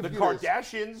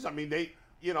Kardashians. This. I mean, they,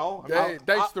 you know.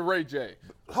 Thanks to Ray J.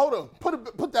 Hold on.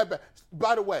 Put that back.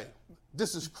 By the way,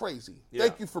 this is crazy. Yeah.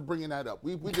 Thank you for bringing that up.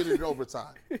 We did it in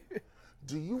overtime.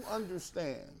 Do you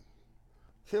understand?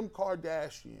 Kim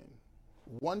Kardashian,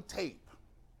 one tape,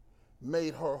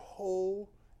 made her whole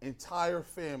entire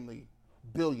family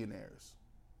billionaires.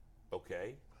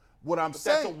 Okay. What I'm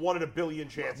saying, that's a 1 in a billion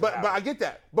chance. But I get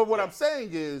that. But what I'm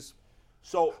saying is,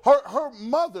 so her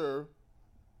mother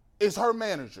is her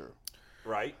manager.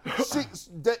 Right.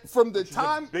 From the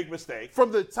time big mistake.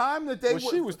 From the time that they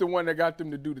she was the one that got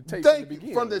them to do the tape in the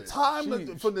beginning. From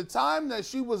the time that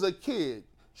she was a kid,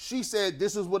 she said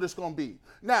this is what it's going to be.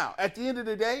 Now, at the end of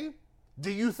the day,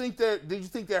 do you think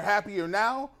they're happier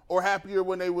now or happier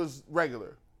when they was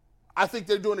regular? I think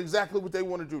they're doing exactly what they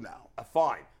want to do now.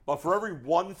 Fine. But for every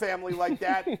one family like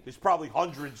that, there's probably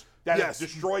hundreds that have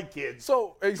destroyed kids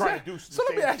trying to do the same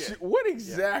let me ask you, shit. what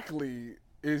exactly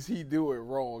is he doing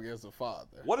wrong as a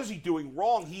father? What is he doing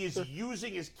wrong? He is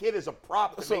using his kid as a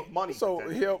prop to make money. So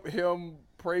him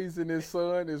praising his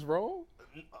son is wrong?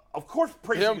 Of course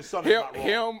praising his son is not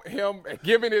wrong. Him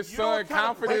giving his son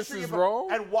confidence is wrong?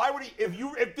 And why would he,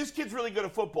 if this kid's really good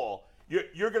at football,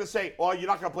 you're going to say, well, you're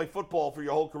not going to play football for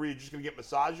your whole career. You're just going to get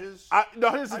massages?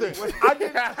 No, here's the thing. I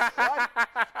didn't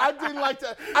like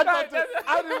that.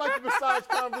 I didn't like the massage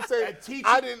conversation.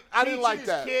 I didn't like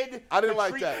that. I didn't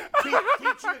like that.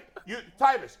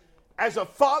 Tyvus, as a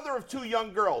father of 2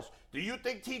 young girls, do you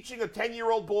think teaching a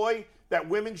 10-year-old boy that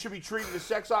women should be treated as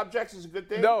sex objects is a good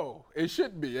thing? No, it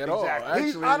shouldn't be at all.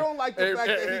 Actually, I don't like the fact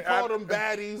that he called them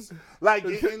baddies. Like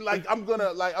I'm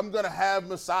gonna have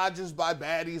massages by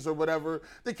baddies or whatever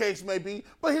the case may be.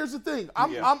 But here's the thing,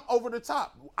 I'm over the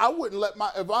top. I wouldn't let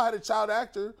if I had a child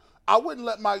actor, I wouldn't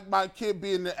let my kid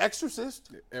be in The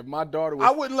Exorcist. If my daughter was,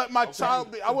 I wouldn't let my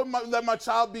child be. I wouldn't let my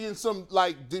child be in some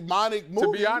demonic movie.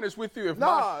 To be honest with you, if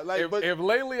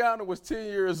Leliana was 10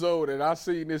 years old and I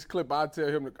seen this clip, I'd tell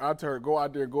her to go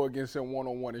out there and go against him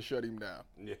one-on-one and shut him down.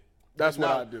 Yeah. That's what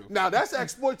I do. Now that's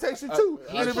exploitation too.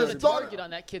 He's put a target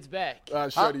on that kid's back.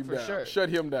 Shut him down. Sure. Shut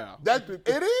him down.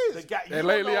 It is. And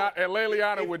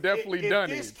Leliana would definitely done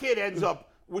it. If this kid ends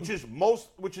up, which is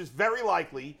very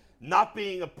likely, not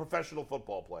being a professional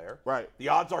football player. Right. The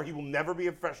odds are he will never be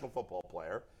a professional football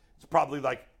player. It's probably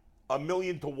like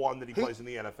 1,000,000 to 1 that he plays in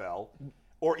the NFL,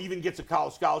 or even gets a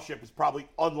college scholarship is probably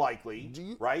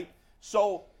unlikely, right?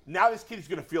 So now this kid is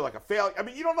going to feel like a failure. I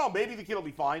mean, you don't know. Maybe the kid will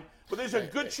be fine, but there's a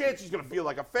good chance he's going to feel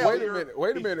like a failure.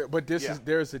 Wait a minute. But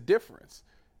there's a difference.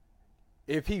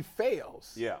 If he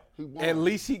fails, at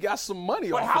least he got some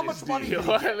money off how of this much money deal.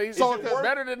 did he get? At least it's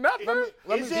better than nothing.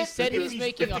 He said he's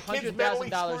making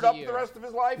 $100,000 a year. The rest of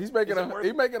his life? He's making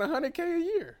 $100K a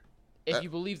year. If you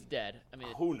believe the dad. I mean,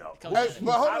 who knows? But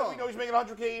hold How do on. we know he's making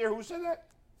 $100K a year? Who said that?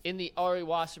 In the Ari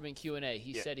Wasserman Q&A,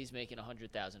 he said he's making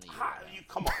 $100,000 a year.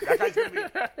 Come on, that guy's gonna be.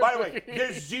 By the way,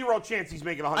 there's zero chance he's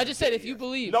making $100K. I just said if you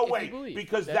believe. No way,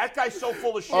 because that guy's so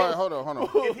full of shit. All right, hold on.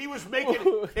 If he was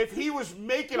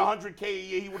making $100K a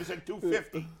year, he would have said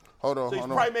 $250. Hold on. So he's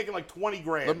probably making like 20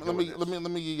 grand. Let me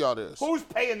give y'all this. Who's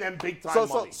paying them big time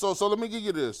money? So let me give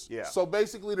you this. Yeah. So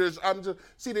basically,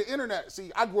 the internet.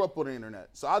 See, I grew up on the internet,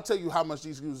 so I'll tell you how much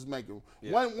these users making.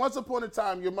 Yeah. Once upon a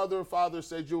time, your mother and father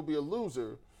said you'll be a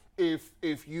loser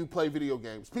if you play video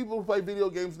games. People who play video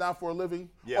games now for a living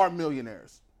are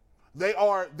millionaires. They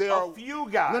are a few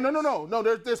guys. No.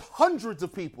 There's hundreds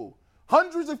of people.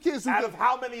 Hundreds of kids out of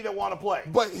how many that want to play?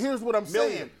 But here's what I'm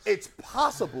saying: it's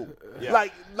possible. Yeah.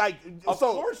 Like, of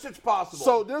course it's possible.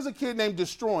 So there's a kid named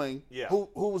Destroying who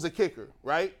was a kicker,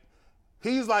 right?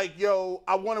 He's like, yo,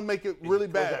 I want to make it really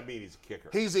bad. What does that mean? He's a kicker.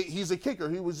 He's a kicker.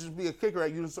 He was just be a kicker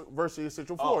at University of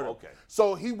Central Florida. Oh, okay.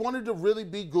 So he wanted to really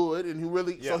be good,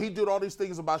 and so he did all these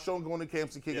things about going to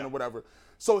camps and kicking or whatever.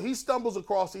 So he stumbles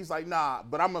across. He's like, nah,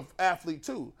 but I'm an athlete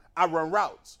too. I run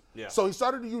routes. Yeah. So he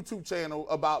started a YouTube channel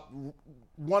about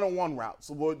one-on-one routes,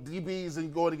 with DBs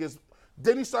and going against.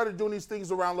 Then he started doing these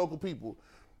things around local people.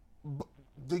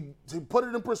 To put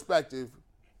it in perspective,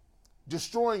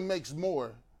 Destroying makes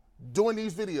more doing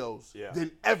these videos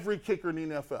than every kicker in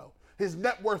the NFL. His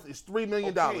net worth is $3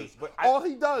 million. But all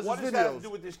he does is videos. What does that have to do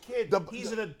with this kid?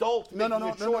 He's an adult making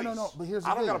a choice. No. But here's the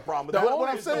thing. I don't got a problem with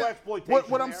that.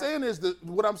 What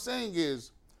I'm saying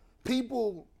is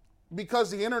people,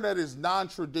 because the internet is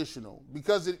non-traditional,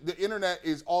 because the internet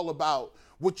is all about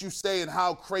what you say and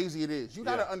how crazy it is. You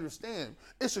got to understand,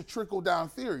 it's a trickle-down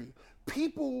theory.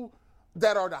 People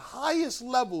that are the highest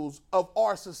levels of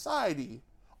our society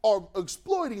are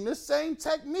exploiting this same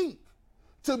technique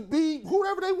to be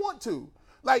whoever they want to.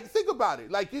 Like, think about it.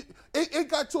 Like, it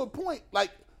got to a point, like,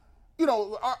 you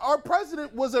know, our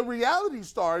president was a reality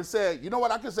star and said, you know what,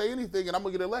 I can say anything and I'm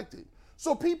going to get elected.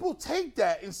 So people take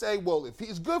that and say, well, if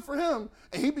it's good for him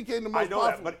and he became the most powerful. I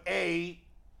know that, but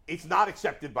it's not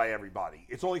accepted by everybody.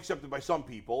 It's only accepted by some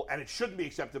people, and it shouldn't be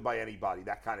accepted by anybody,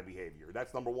 that kind of behavior.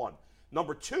 That's number one.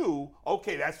 Number two,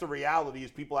 okay, that's the reality,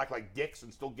 is people act like dicks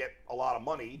and still get a lot of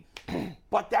money.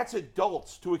 But that's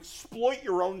adults, to exploit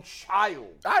your own child.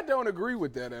 I don't agree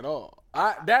with that at all.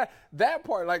 That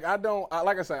part, like I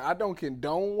don't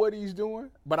condone what he's doing,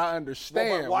 but I understand.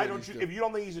 Well, but why don't you? If you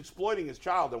don't think he's exploiting his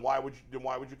child, then why would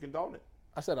you condone it?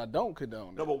 I said I don't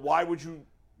condone it. No, but why would you?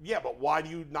 Yeah, but why do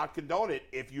you not condone it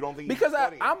if you don't think? Because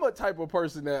I'm a type of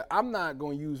person that I'm not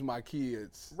going to use my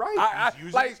kids. Right.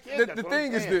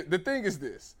 The thing is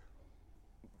this.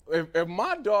 If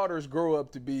my daughters grow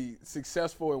up to be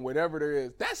successful in whatever there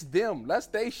is, that's them. That's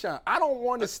they shine. I don't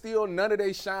want to steal none of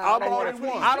their shine. I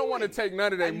don't want to take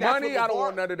none of their money. I don't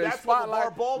want none of their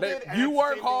spotlight. You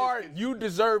work hard. You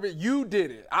deserve it. You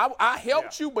did it. I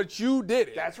helped you, but you did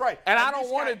it. That's right. And I don't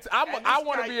want to. I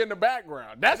want to be in the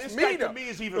background. That's this me. Guy, to me,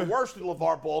 is even worse than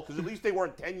LeVar Ball, because at least they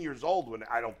weren't 10 years old when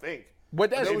I don't think. But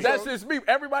that's just me.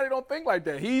 Everybody don't think like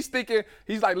that. He's thinking,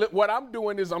 he's like, look, what I'm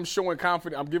doing is I'm showing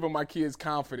confidence. I'm giving my kids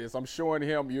confidence. I'm showing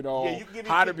him,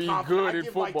 how to be good in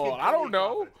football. I don't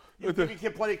know. You give your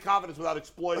kid plenty of confidence without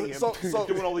exploiting him,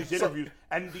 doing all these interviews.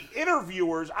 And the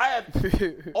interviewers, I have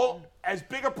as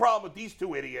big a problem with these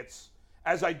two idiots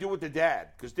as I do with the dad,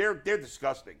 because they're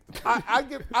disgusting. I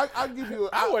give you.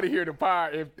 I want to hear the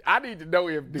pod. I need to know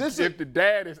if the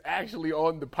dad is actually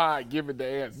on the pod giving the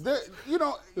answer.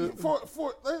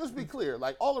 Let's be clear.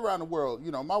 Like all around the world,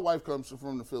 my wife comes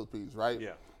from the Philippines, right?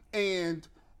 Yeah. And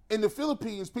in the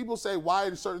Philippines, people say, why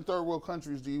in certain third world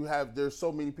countries there's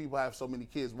so many people have so many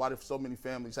kids? Why do so many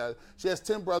families have? She has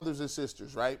 10 brothers and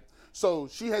sisters, right? So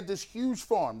she had this huge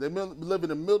farm. They live in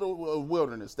the middle of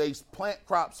wilderness. They plant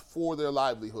crops for their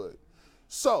livelihood.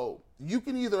 So you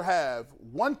can either have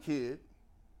one kid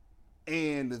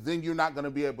and then you're not going to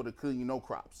be able to clean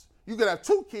crops. You can have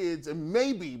 2 kids and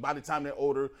maybe by the time they're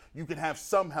older, you can have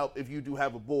some help if you do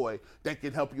have a boy that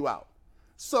can help you out.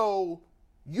 So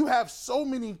you have so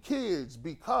many kids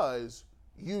because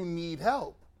you need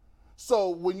help.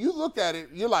 So when you look at it,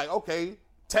 you're like, okay,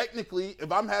 technically,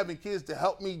 if I'm having kids to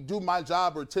help me do my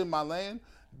job or tend my land,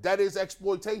 that is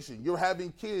exploitation. You're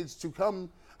having kids to come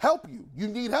help you. You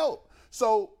need help.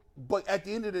 So, but at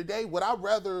the end of the day, would I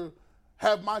rather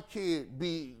have my kid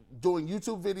be doing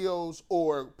YouTube videos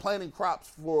or planting crops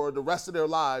for the rest of their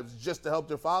lives just to help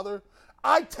their father?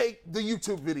 I take the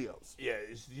YouTube videos. Yeah.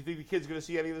 Do you think the kid's going to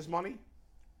see any of this money?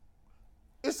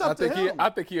 It's up to him. I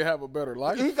think he'll have a better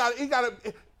life. He got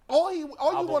to. All he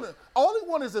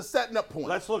want is a setting up point.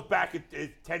 Let's look back at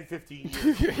 10, 15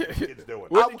 years.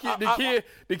 What the kid's doing.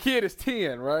 The kid is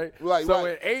 10, right? Right. So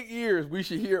in 8 years, we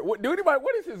should hear. What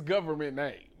is his government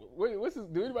name? What's his?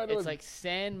 Do anybody know? It's like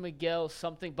San Miguel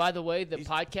something. By the way, the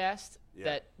podcast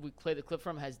that we play the clip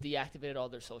from has deactivated all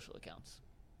their social accounts.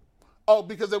 Oh,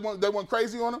 because they went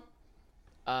crazy on him?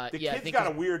 The kid's got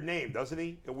a weird name, doesn't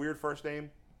he? A weird first name.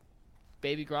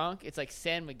 Baby Gronk. It's like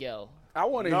San Miguel. I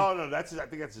think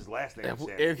that's his last name.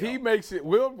 If he makes it,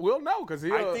 we'll know because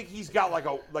I think he's got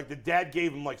like the dad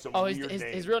gave him like some weird name.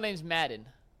 His real name's Madden.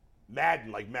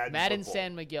 Madden Madden football.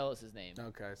 San Miguel is his name.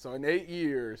 Okay, so in 8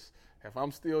 years, if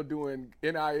I'm still doing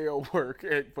NIL work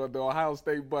for the Ohio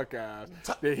State Buckeyes,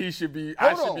 then he should be.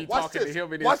 I should be talking to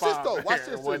him in his father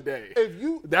one day.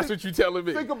 That's what you're telling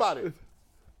me. Think about it.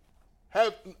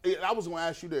 I was going to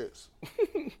ask you this: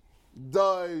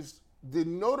 does the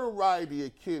notoriety a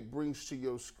kid brings to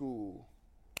your school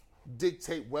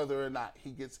dictate whether or not he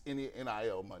gets any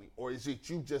NIL money, or is it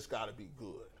you just got to be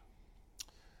good?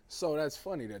 So that's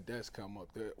funny that's come up.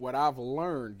 What I've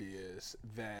learned is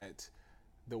that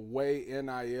the way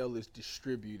NIL is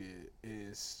distributed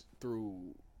is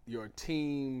through your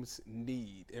team's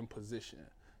need and position.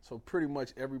 So pretty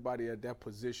much everybody at that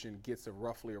position gets it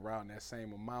roughly around that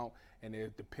same amount, and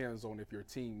it depends on if your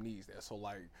team needs that. So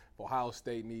like if Ohio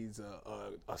State needs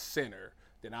a center,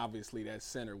 then obviously that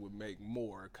center would make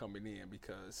more coming in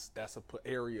because that's an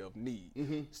area of need.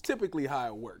 Mm-hmm. It's typically how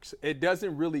it works. It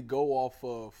doesn't really go off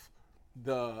of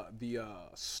the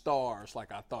stars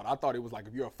like I thought. I thought it was like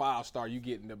if you're a 5-star, you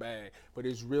get in the bag. But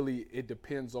it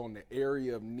depends on the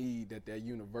area of need that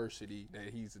university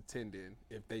that he's attending.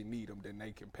 If they need him, then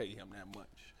they can pay him that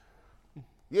much.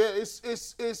 Yeah, it's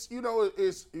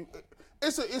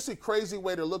a crazy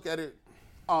way to look at it.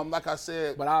 Like I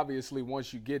said, but obviously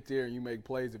once you get there and you make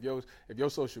plays, if your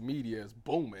social media is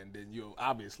booming, then you'll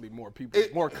obviously more people,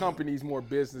 more companies, more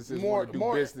businesses want to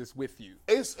do business with you.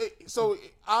 So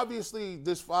obviously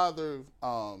this father,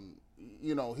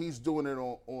 he's doing it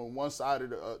on one side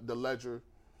of the ledger,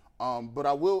 but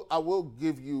I will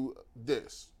give you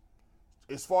this.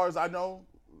 As far as I know,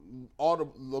 all the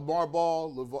Lamar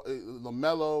Ball,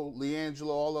 LaMelo, LiAngelo,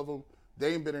 all of them,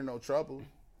 they ain't been in no trouble.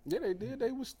 Yeah, they did.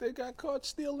 They got caught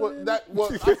stealing.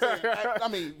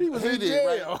 He was in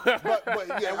jail. Right?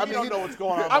 But yeah, we don't know what's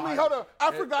going on. Hold on.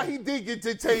 I forgot he did get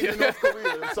detained in North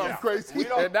Korea or something crazy.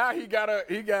 And now he got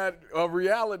a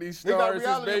reality star as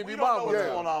his baby mama. We don't know what's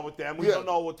going on with them. We don't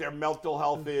know what their mental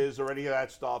health is or any of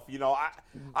that stuff.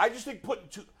 I just think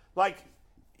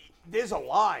there's a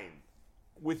line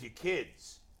with your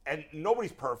kids, and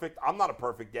nobody's perfect. I'm not a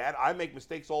perfect dad. I make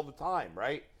mistakes all the time,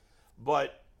 right?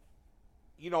 But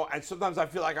and sometimes I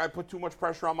feel like I put too much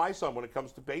pressure on my son when it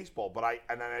comes to baseball. But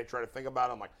then I try to think about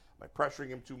it. I'm like, am I pressuring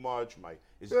him too much?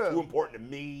 Is it too important to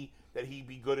me that he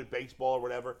be good at baseball or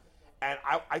whatever? And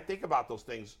I think about those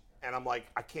things, and I'm like,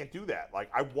 I can't do that.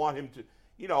 Like, I want him to,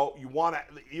 you don't want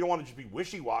to just be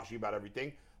wishy-washy about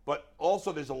everything. But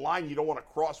also, there's a line you don't want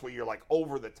to cross where you're like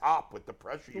over the top with the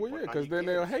pressure you put on your kids. Because then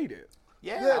they'll hate it.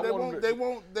 Yeah, they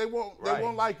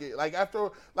won't like it. Like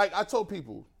I told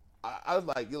people. I was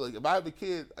like, look, if I have a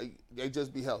kid, they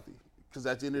just be healthy. Because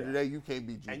at the end of the day, you can't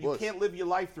be G. And you can't live your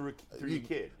life through your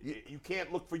kid. You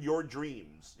can't look for your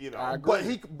dreams. I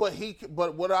agree.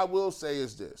 But what I will say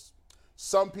is this: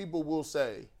 some people will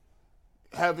say,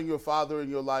 having your father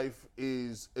in your life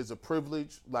is a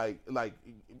privilege. Like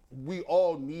we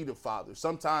all need a father.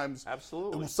 Sometimes,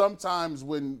 absolutely. Sometimes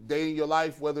when they in your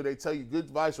life, whether they tell you good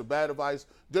advice or bad advice,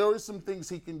 there is some things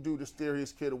he can do to steer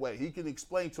his kid away. He can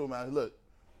explain to him, look.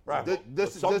 Right.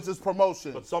 This is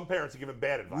promotion. But some parents are giving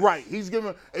bad advice. Right.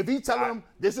 If he's telling them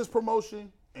this is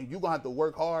promotion and you're gonna have to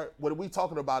work hard, what we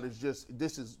talking about is just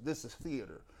this is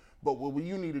theater. But what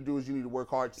you need to do is you need to work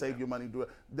hard, save your money, do it.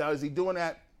 Now is he doing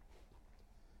that?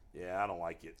 Yeah, I don't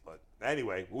like it. But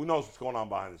anyway, who knows what's going on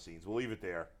behind the scenes? We'll leave it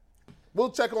there. We'll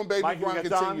check on Baby Gronk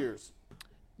in 10 years.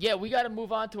 Yeah, we got to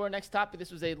move on to our next topic.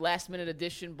 This was a last-minute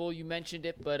addition. Bull, you mentioned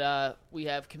it, but we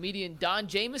have comedian Don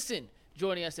Jamieson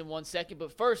joining us in 1 second.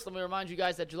 But first, let me remind you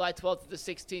guys that July 12th to the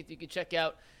 16th, you can check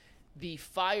out the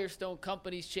Firestone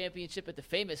Companies Championship at the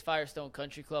famous Firestone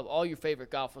Country Club. All your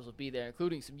favorite golfers will be there,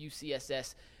 including some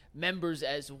UCSS members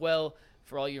as well.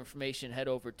 For all your information, head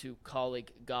over to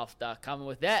colleaguegolf.com. And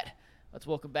with that, let's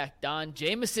welcome back Don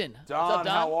Jamieson. What's up, Don?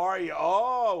 How are you?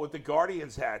 Oh, with the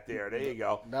Guardians hat there. There you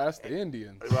go. No, that's the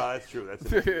Indians. Well, that's true. That's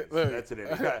an Indians. That's an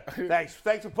Indian.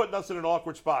 Thanks for putting us in an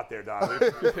awkward spot there, Don.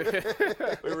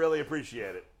 We really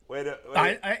appreciate it.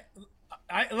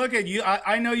 I look at you.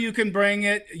 I know you can bring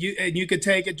it. You could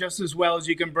take it just as well as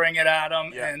you can bring it at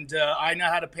them. Yeah. And I know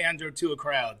how to pander to a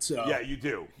crowd. So yeah, you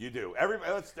do.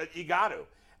 Everybody, you got to.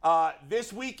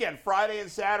 This weekend, Friday and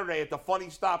Saturday, at the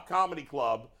Funny Stop Comedy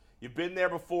Club. You've been there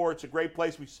before. It's a great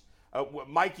place.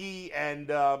 Mikey and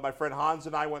my friend Hans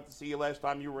and I went to see you last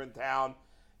time you were in town.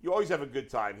 You always have a good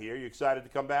time here. You excited to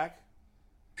come back?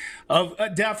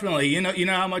 Definitely. You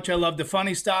know how much I love the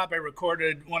Funny Stop. I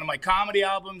recorded one of my comedy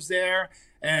albums there.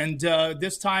 And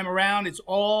this time around, it's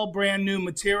all brand new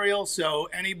material. So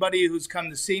anybody who's come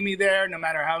to see me there, no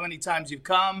matter how many times you've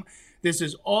come, this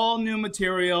is all new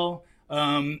material.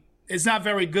 It's not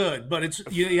very good, but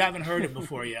you haven't heard it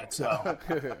before yet. So,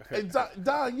 hey,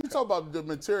 Don, you talk about the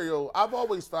material. I've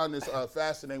always found this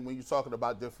fascinating when you're talking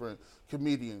about different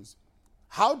comedians.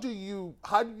 How do you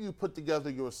put together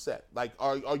your set? Like,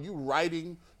 are you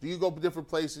writing? Do you go to different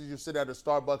places? You sit at a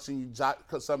Starbucks and you jot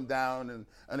something down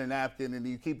on a napkin, and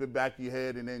you keep it back in your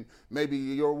head, and then maybe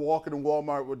you're walking in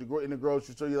Walmart in the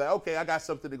grocery store. You're like, okay, I got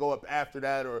something to go up after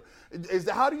that. Or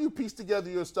how do you piece together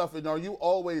your stuff? And are you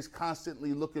always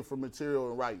constantly looking for material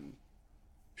and writing?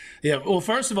 Yeah, well,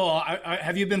 first of all,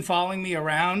 have you been following me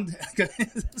around?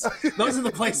 Those are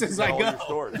the places I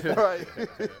go.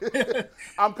 Right.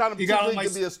 I'm kind of too big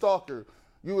to be a stalker.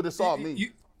 You would have saw me.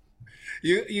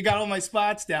 You got all my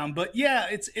spots down. But yeah,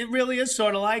 it really is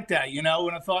sort of like that. You know,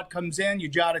 when a thought comes in, you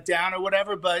jot it down or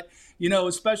whatever. But, you know,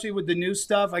 especially with the new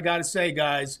stuff, I got to say,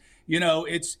 guys, you know,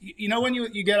 when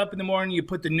you get up in the morning, you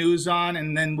put the news on,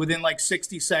 and then within like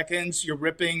 60 seconds, you're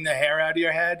ripping the hair out of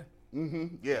your head.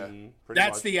 Mm-hmm. Yeah.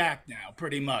 That's the act now,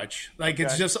 pretty much. Like,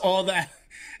 it's just all that.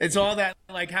 It's all that,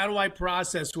 like, how do I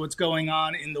process what's going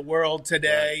on in the world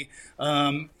today?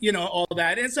 You know, all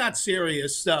that. It's not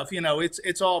serious stuff. You know,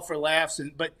 it's all for laughs.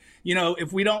 But, you know,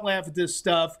 if we don't laugh at this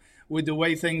stuff with the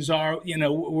way things are, you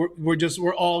know,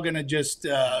 we're all going to just,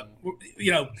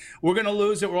 you know, we're going to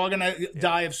lose it. We're all going to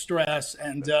die of stress.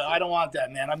 And I don't want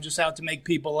that, man. I'm just out to make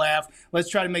people laugh. Let's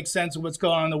try to make sense of what's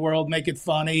going on in the world, make it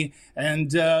funny.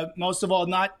 And most of all,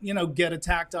 not, you know, get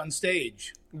attacked on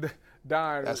stage.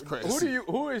 Don, that's crazy.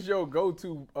 Who is your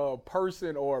go-to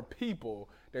person or people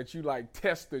that you like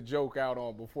test the joke out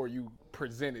on before you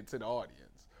present it to the audience?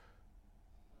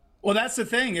 Well, that's the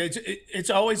thing. It's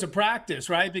always a practice,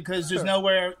 right? Because there's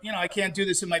nowhere, you know, I can't do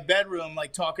this in my bedroom,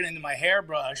 like talking into my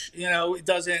hairbrush. You know,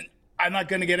 I'm not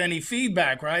going to get any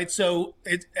feedback, right? So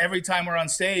every time we're on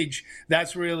stage,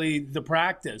 that's really the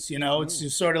practice. You know, it's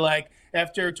just sort of like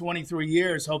after 23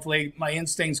 years, hopefully my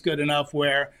instinct's good enough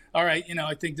where, all right, you know,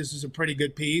 I think this is a pretty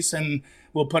good piece and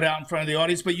we'll put it out in front of the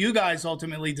audience. But you guys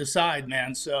ultimately decide,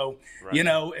 man. So, you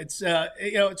know, it's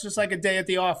just like a day at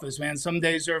the office, man. Some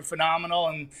days are phenomenal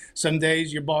and some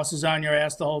days your boss is on your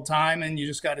ass the whole time and you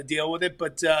just got to deal with it.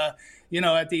 But, you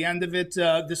know, at the end of it,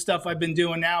 the stuff I've been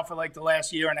doing now for like the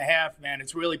last year and a half, man,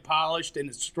 it's really polished and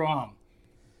it's strong.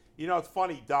 You know, it's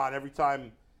funny, Don, every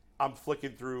time I'm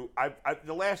flicking through,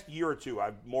 the last year or two,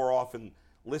 I've more often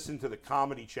listened to the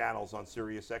comedy channels on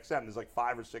Sirius XM. There's like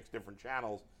 5 or 6 different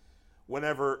channels.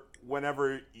 Whenever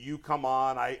you come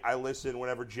on, I listen.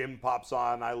 Whenever Jim pops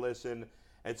on, I listen. And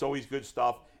it's always good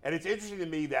stuff. And it's interesting to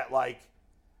me that, like,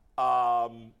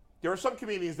 there are some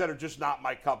comedians that are just not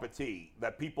my cup of tea,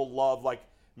 that people love, like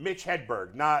Mitch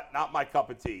Hedberg, not my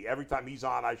cup of tea. Every time he's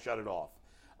on, I shut it off.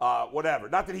 Whatever.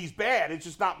 Not that he's bad. It's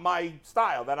just not my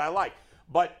style that I like.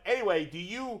 But anyway, do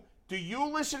you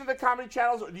listen to the comedy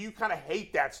channels, or do you kind of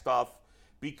hate that stuff?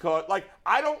 Because, like,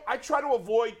 I try to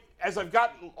avoid, as I've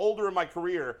gotten older in my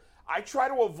career, I try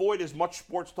to avoid as much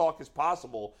sports talk as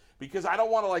possible because I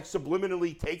don't want to, like,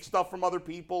 subliminally take stuff from other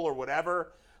people or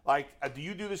whatever. Like, do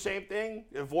you do the same thing?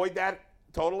 Avoid that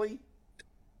totally?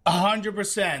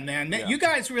 100%, man. Yeah. You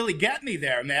guys really get me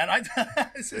there, man.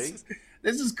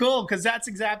 This is cool because that's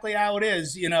exactly how it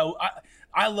is. You know,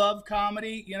 I love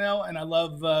comedy, you know, and I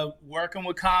love working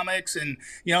with comics. And,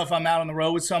 you know, if I'm out on the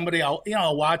road with somebody, I'll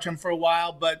watch them for a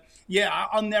while. But, yeah,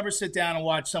 I'll never sit down and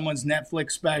watch someone's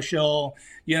Netflix special,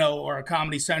 you know, or a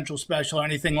Comedy Central special or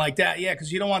anything like that. Yeah,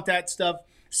 because you don't want that stuff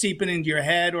seeping into your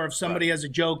head. Or if somebody has a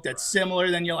joke that's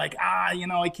similar, then you're like, you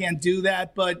know, I can't do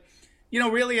that. But, you know,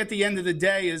 really at the end of the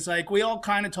day is like we all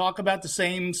kind of talk about the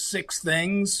same 6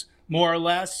 things, more or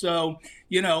less. So,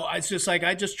 you know, it's just like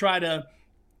I just try to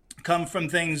come from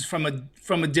things from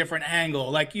a different angle,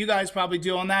 like you guys probably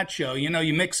do on that show. You know,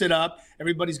 you mix it up.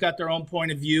 Everybody's got their own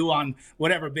point of view on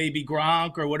whatever, Baby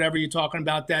Gronk or whatever you're talking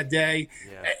about that day.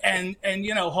 Yeah. And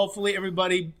you know, hopefully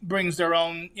everybody brings their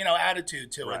own, you know,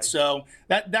 attitude to it. So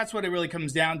that's what it really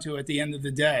comes down to at the end of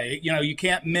the day. You know, you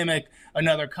can't mimic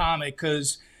another comic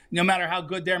because no matter how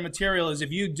good their material is,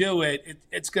 if you do it,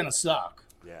 it's going to suck.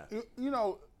 Yeah. You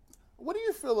know, what do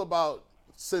you feel about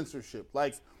censorship?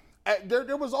 Like,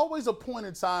 there was always a point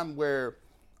in time where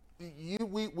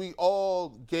we all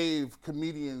gave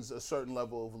comedians a certain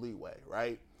level of leeway,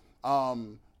 right?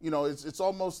 It's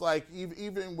almost like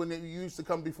even when they used to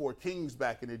come before kings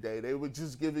back in the day, they would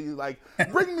just give you like,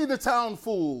 bring me the town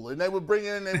fool. And they would bring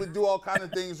in, they would do all kind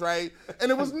of things, right? And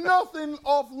it was nothing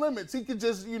off limits. He could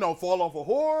just, fall off a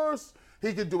horse.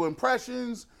 He could do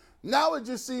impressions. Now it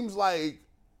just seems like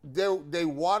they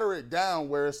water it down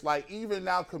where it's like even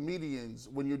now comedians,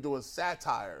 when you're doing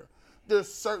satire,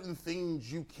 there's certain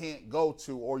things you can't go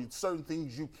to or certain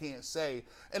things you can't say.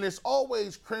 And it's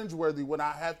always cringeworthy when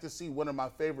I have to see one of my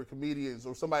favorite comedians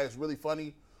or somebody that's really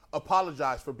funny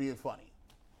apologize for being funny.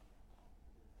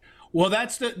 Well,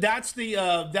 that's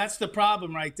the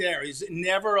problem right there, is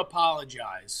never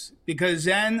apologize, because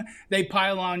then they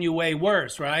pile on you way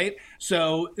worse, right?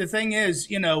 So the thing is,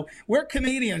 we're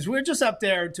comedians. We're just up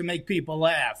there to make people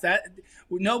laugh.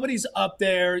 Nobody's up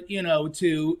there,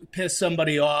 to piss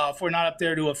somebody off. We're not up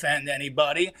there to offend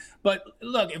anybody. But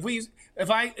look, if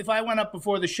I went up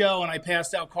before the show and I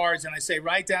passed out cards and I say,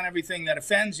 write down everything that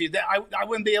offends you, I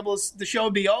wouldn't be able to, the show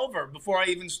would be over before I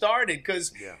even started,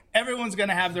 because everyone's going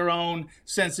to have their own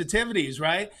sensitivities,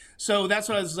 right? So that's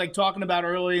what I was talking about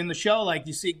earlier in the show. Like,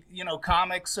 you see,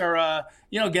 comics are,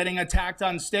 getting attacked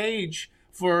on stage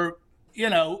for,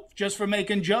 just for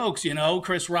making jokes.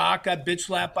 Chris Rock got bitch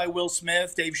slapped by Will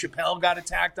Smith. Dave Chappelle got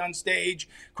attacked on stage.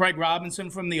 Craig Robinson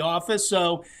from The Office.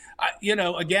 So,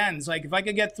 again, it's like, if I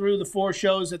could get through the 4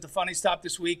 shows at the Funny Stop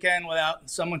this weekend without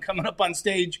someone coming up on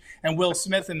stage and Will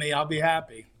Smith and me, I'll be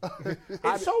happy.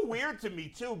 It's so weird to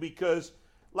me, too, because,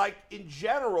 in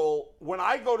general, when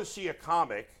I go to see a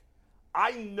comic,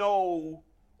 I know,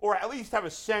 or at least have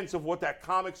a sense of what that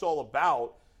comic's all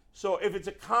about. So if it's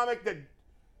a comic that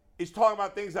is talking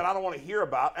about things that I don't want to hear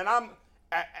about, and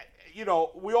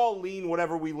we all lean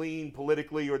whatever we lean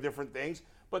politically or different things.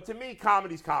 But to me,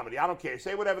 comedy's comedy. I don't care.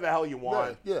 Say whatever the hell you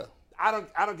want. Yeah. I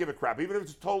don't give a crap. Even if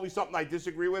it's totally something I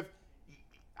disagree with,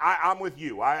 I'm with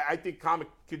you. I think comic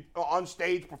on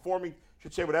stage performing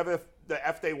should say whatever the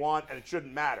F they want, and it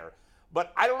shouldn't matter.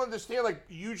 But I don't understand.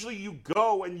 Usually you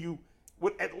go and you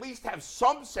would at least have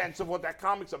some sense of what that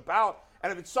comic's about.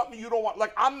 And if it's something you don't want,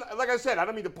 like I said, I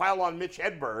don't mean to pile on Mitch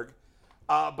Hedberg,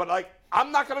 but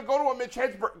I'm not going to go to a Mitch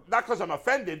Hedberg, not because I'm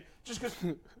offended, just because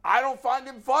I don't find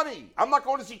him funny. I'm not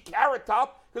going to see Carrot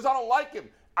Top because I don't like him.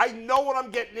 I know what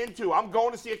I'm getting into. I'm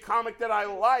going to see a comic that I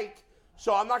like,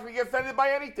 so I'm not going to get offended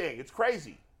by anything. It's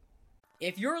crazy.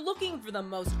 If you're looking for the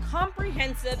most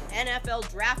comprehensive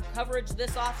NFL draft coverage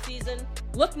this offseason,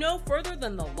 look no further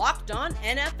than the Locked On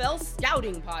NFL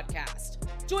Scouting Podcast.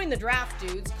 Join the draft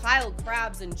dudes, Kyle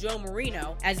Krabs and Joe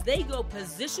Marino, as they go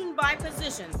position by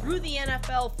position through the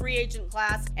NFL free agent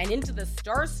class and into the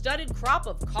star-studded crop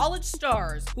of college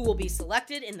stars who will be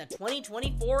selected in the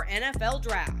 2024 NFL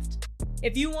Draft.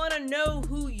 If you want to know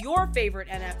who your favorite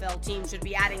NFL team should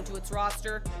be adding to its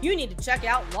roster, you need to check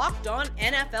out Locked On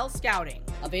NFL Scouting,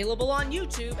 available on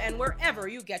YouTube and wherever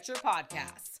you get your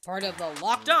podcasts. Part of the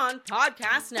Locked On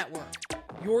Podcast Network,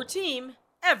 your team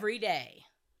every day.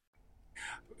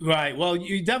 Right. Well,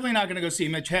 you're definitely not going to go see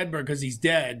Mitch Hedberg because he's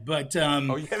dead. But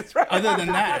that's right. Other than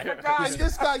that,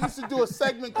 this guy used to do a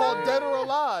segment called Dead or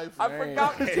Alive. I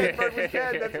forgot Mitch Hedberg was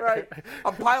dead. That's right.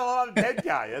 I'm piling on a dead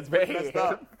guy. That's messed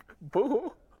up.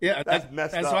 Boo. Yeah, that's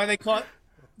messed up.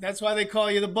 That's why they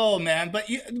call you the Bull, man. But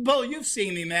Bull, you've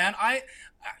seen me, man. I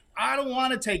don't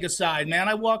want to take a side, man.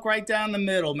 I walk right down the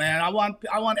middle, man. I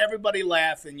want everybody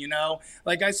laughing,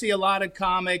 Like, I see a lot of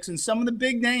comics and some of the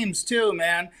big names too,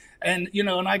 man. And,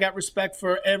 and I got respect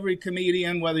for every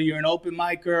comedian, whether you're an open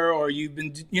micer or you've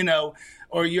been,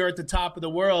 or you're at the top of the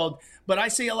world. But I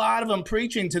see a lot of them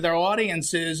preaching to their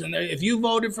audiences. And if you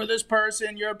voted for this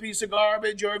person, you're a piece of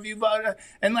garbage. Or if you voted,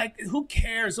 and who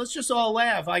cares? Let's just all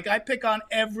laugh. I pick on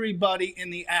everybody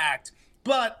in the act.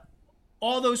 But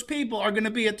all those people are going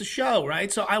to be at the show,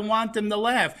 right? So I want them to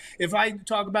laugh. If I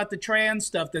talk about the trans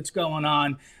stuff that's going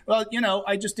on, well,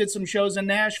 I just did some shows in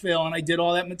Nashville and I did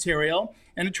all that material.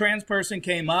 And a trans person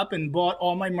came up and bought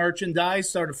all my merchandise,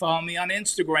 started following me on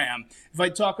Instagram. If I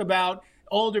talk about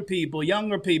older people,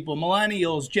 younger people,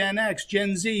 millennials, Gen X,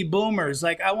 Gen Z, boomers,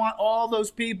 I want all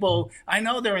those people. I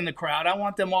know they're in the crowd. I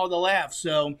want them all to laugh.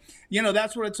 So,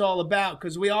 that's what it's all about,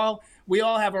 because we all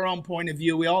have our own point of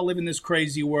view. We all live in this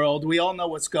crazy world. We all know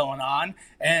what's going on.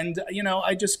 And,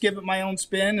 I just give it my own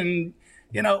spin and,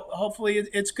 hopefully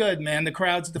it's good, man. The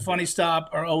crowds at the Funny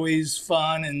Stop are always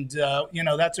fun. And,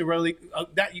 that's a really,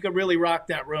 you could really rock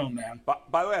that room, man.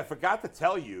 By the way, I forgot to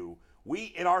tell you,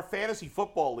 in our fantasy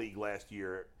football league last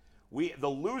year, the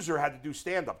loser had to do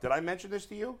stand-up. Did I mention this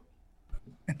to you?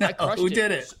 No, who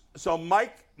did it? So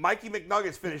Mikey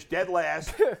McNuggets finished dead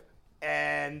last,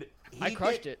 and I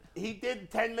crushed it. He did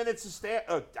 10 minutes of stand.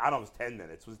 I don't know if it was 10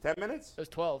 minutes. Was it 10 minutes? It was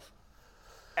 12.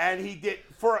 And he did,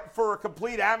 for a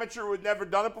complete amateur who had never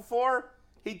done it before,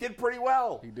 he did pretty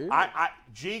well. He did.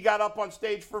 G got up on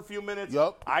stage for a few minutes.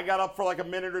 Yep. I got up for like a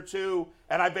minute or two,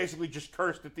 and I basically just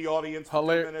cursed at the audience for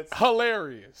 2 minutes.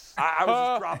 Hilarious. I was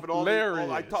just dropping all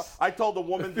the. I told the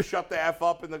woman to shut the F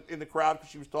up in the crowd because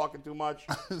she was talking too much.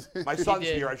 My son's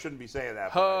here. I shouldn't be saying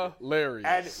that. Hilarious.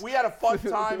 And we had a fun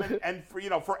time. And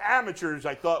for amateurs,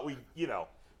 I thought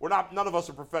none of us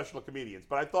are professional comedians,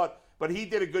 but he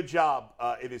did a good job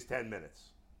in his 10 minutes.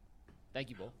 Thank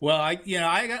you, Bull. Well, I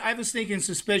have a sneaking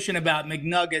suspicion about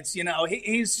McNuggets.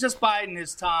 He's just biding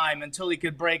his time until he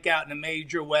could break out in a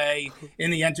major way in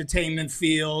the entertainment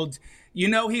field.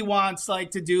 He wants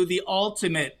to do the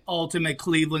ultimate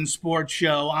Cleveland sports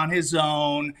show on his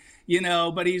own.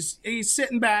 But he's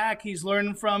sitting back. He's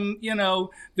learning from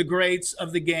the greats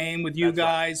of the game with you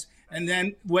guys. Right. And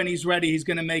then when he's ready, he's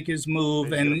going to make his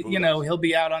move, and he'll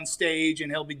be out on stage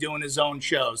and he'll be doing his own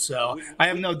show. So I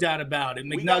have no doubt about it.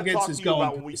 McNuggets is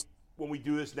going. When we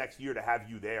do this next year, to have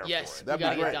you there. Yes, for it.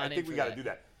 That'd be great. I think we got to do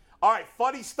that. All right,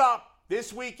 funny stuff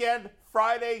this weekend,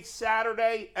 Friday,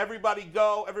 Saturday. Everybody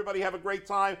go. Everybody have a great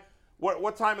time.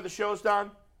 What time are the shows,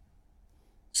 Don?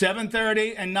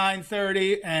 7:30 and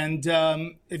 9:30. And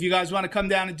if you guys want to come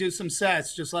down and do some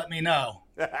sets, just let me know.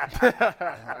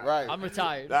 Right. I'm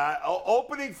retired.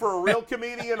 Opening for a real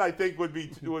comedian, I think,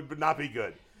 would not be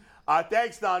good.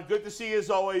 Thanks, Don. Good to see you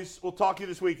as always. We'll talk to you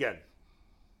this weekend.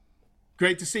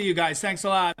 Great to see you guys. Thanks a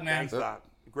lot, man. Thanks, Don.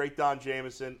 Great Don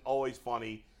Jamieson. Always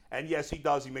funny. And yes, he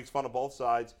does. He makes fun of both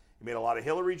sides. He made a lot of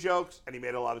Hillary jokes, and he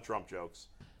made a lot of Trump jokes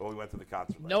when we went to the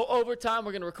concert. No overtime.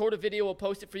 We're going to record a video. We'll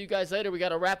post it for you guys later. We got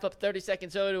to wrap up 30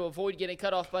 seconds early to avoid getting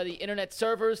cut off by the internet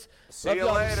servers. See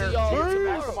you later. See y'all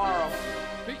back tomorrow.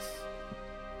 Peace.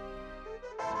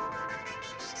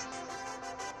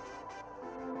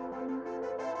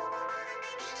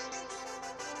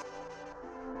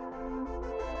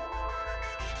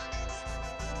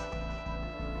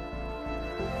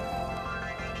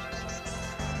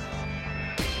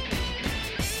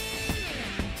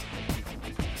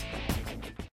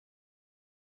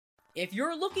 If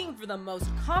you're looking for the most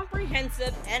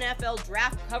comprehensive NFL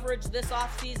draft coverage this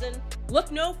offseason,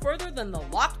 look no further than the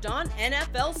Locked On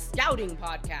NFL Scouting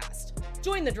Podcast.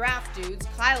 Join the draft dudes,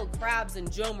 Kyle Krabs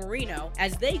and Joe Marino,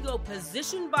 as they go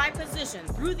position by position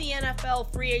through the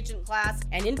NFL free agent class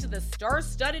and into the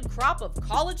star-studded crop of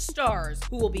college stars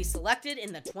who will be selected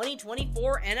in the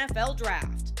 2024 NFL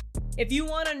Draft. If you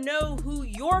want to know who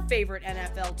your favorite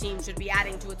NFL team should be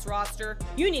adding to its roster,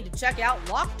 you need to check out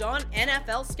Locked On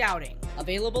NFL Scouting,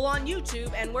 available on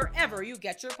YouTube and wherever you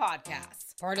get your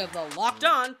podcasts. Part of the Locked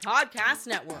On Podcast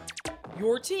Network,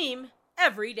 your team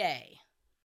every day.